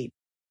you need.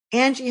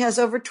 Angie has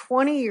over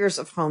 20 years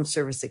of home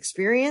service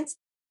experience,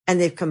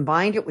 and they've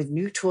combined it with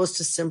new tools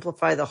to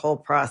simplify the whole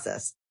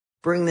process.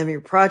 Bring them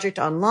your project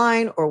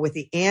online or with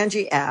the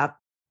Angie app,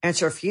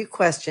 answer a few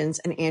questions,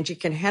 and Angie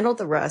can handle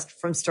the rest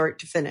from start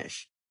to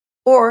finish.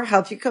 Or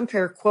help you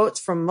compare quotes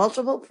from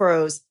multiple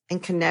pros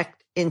and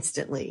connect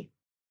instantly,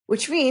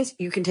 which means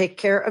you can take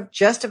care of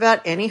just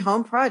about any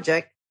home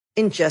project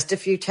in just a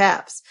few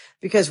taps.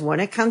 Because when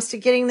it comes to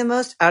getting the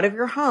most out of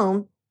your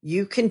home,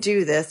 you can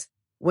do this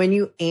when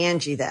you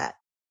Angie that.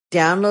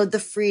 Download the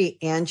free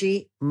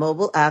Angie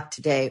mobile app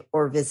today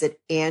or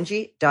visit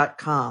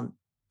Angie.com.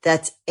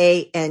 That's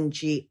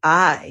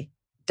ANGI.com.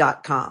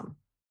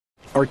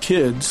 Our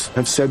kids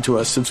have said to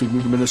us since we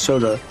moved to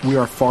Minnesota, we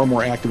are far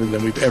more active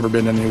than we've ever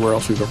been anywhere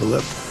else we've ever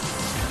lived.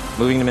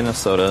 Moving to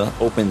Minnesota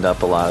opened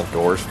up a lot of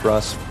doors for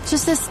us.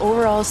 Just this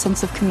overall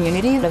sense of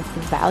community, of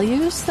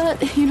values that,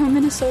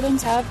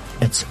 Minnesotans have.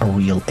 It's a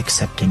real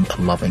accepting,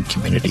 loving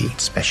community,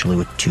 especially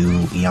with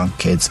 2 young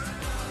kids.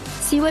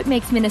 See what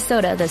makes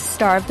Minnesota the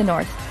star of the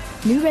North.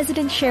 New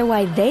residents share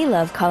why they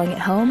love calling it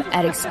home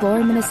at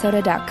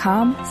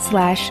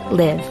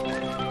exploreminnesota.com/live.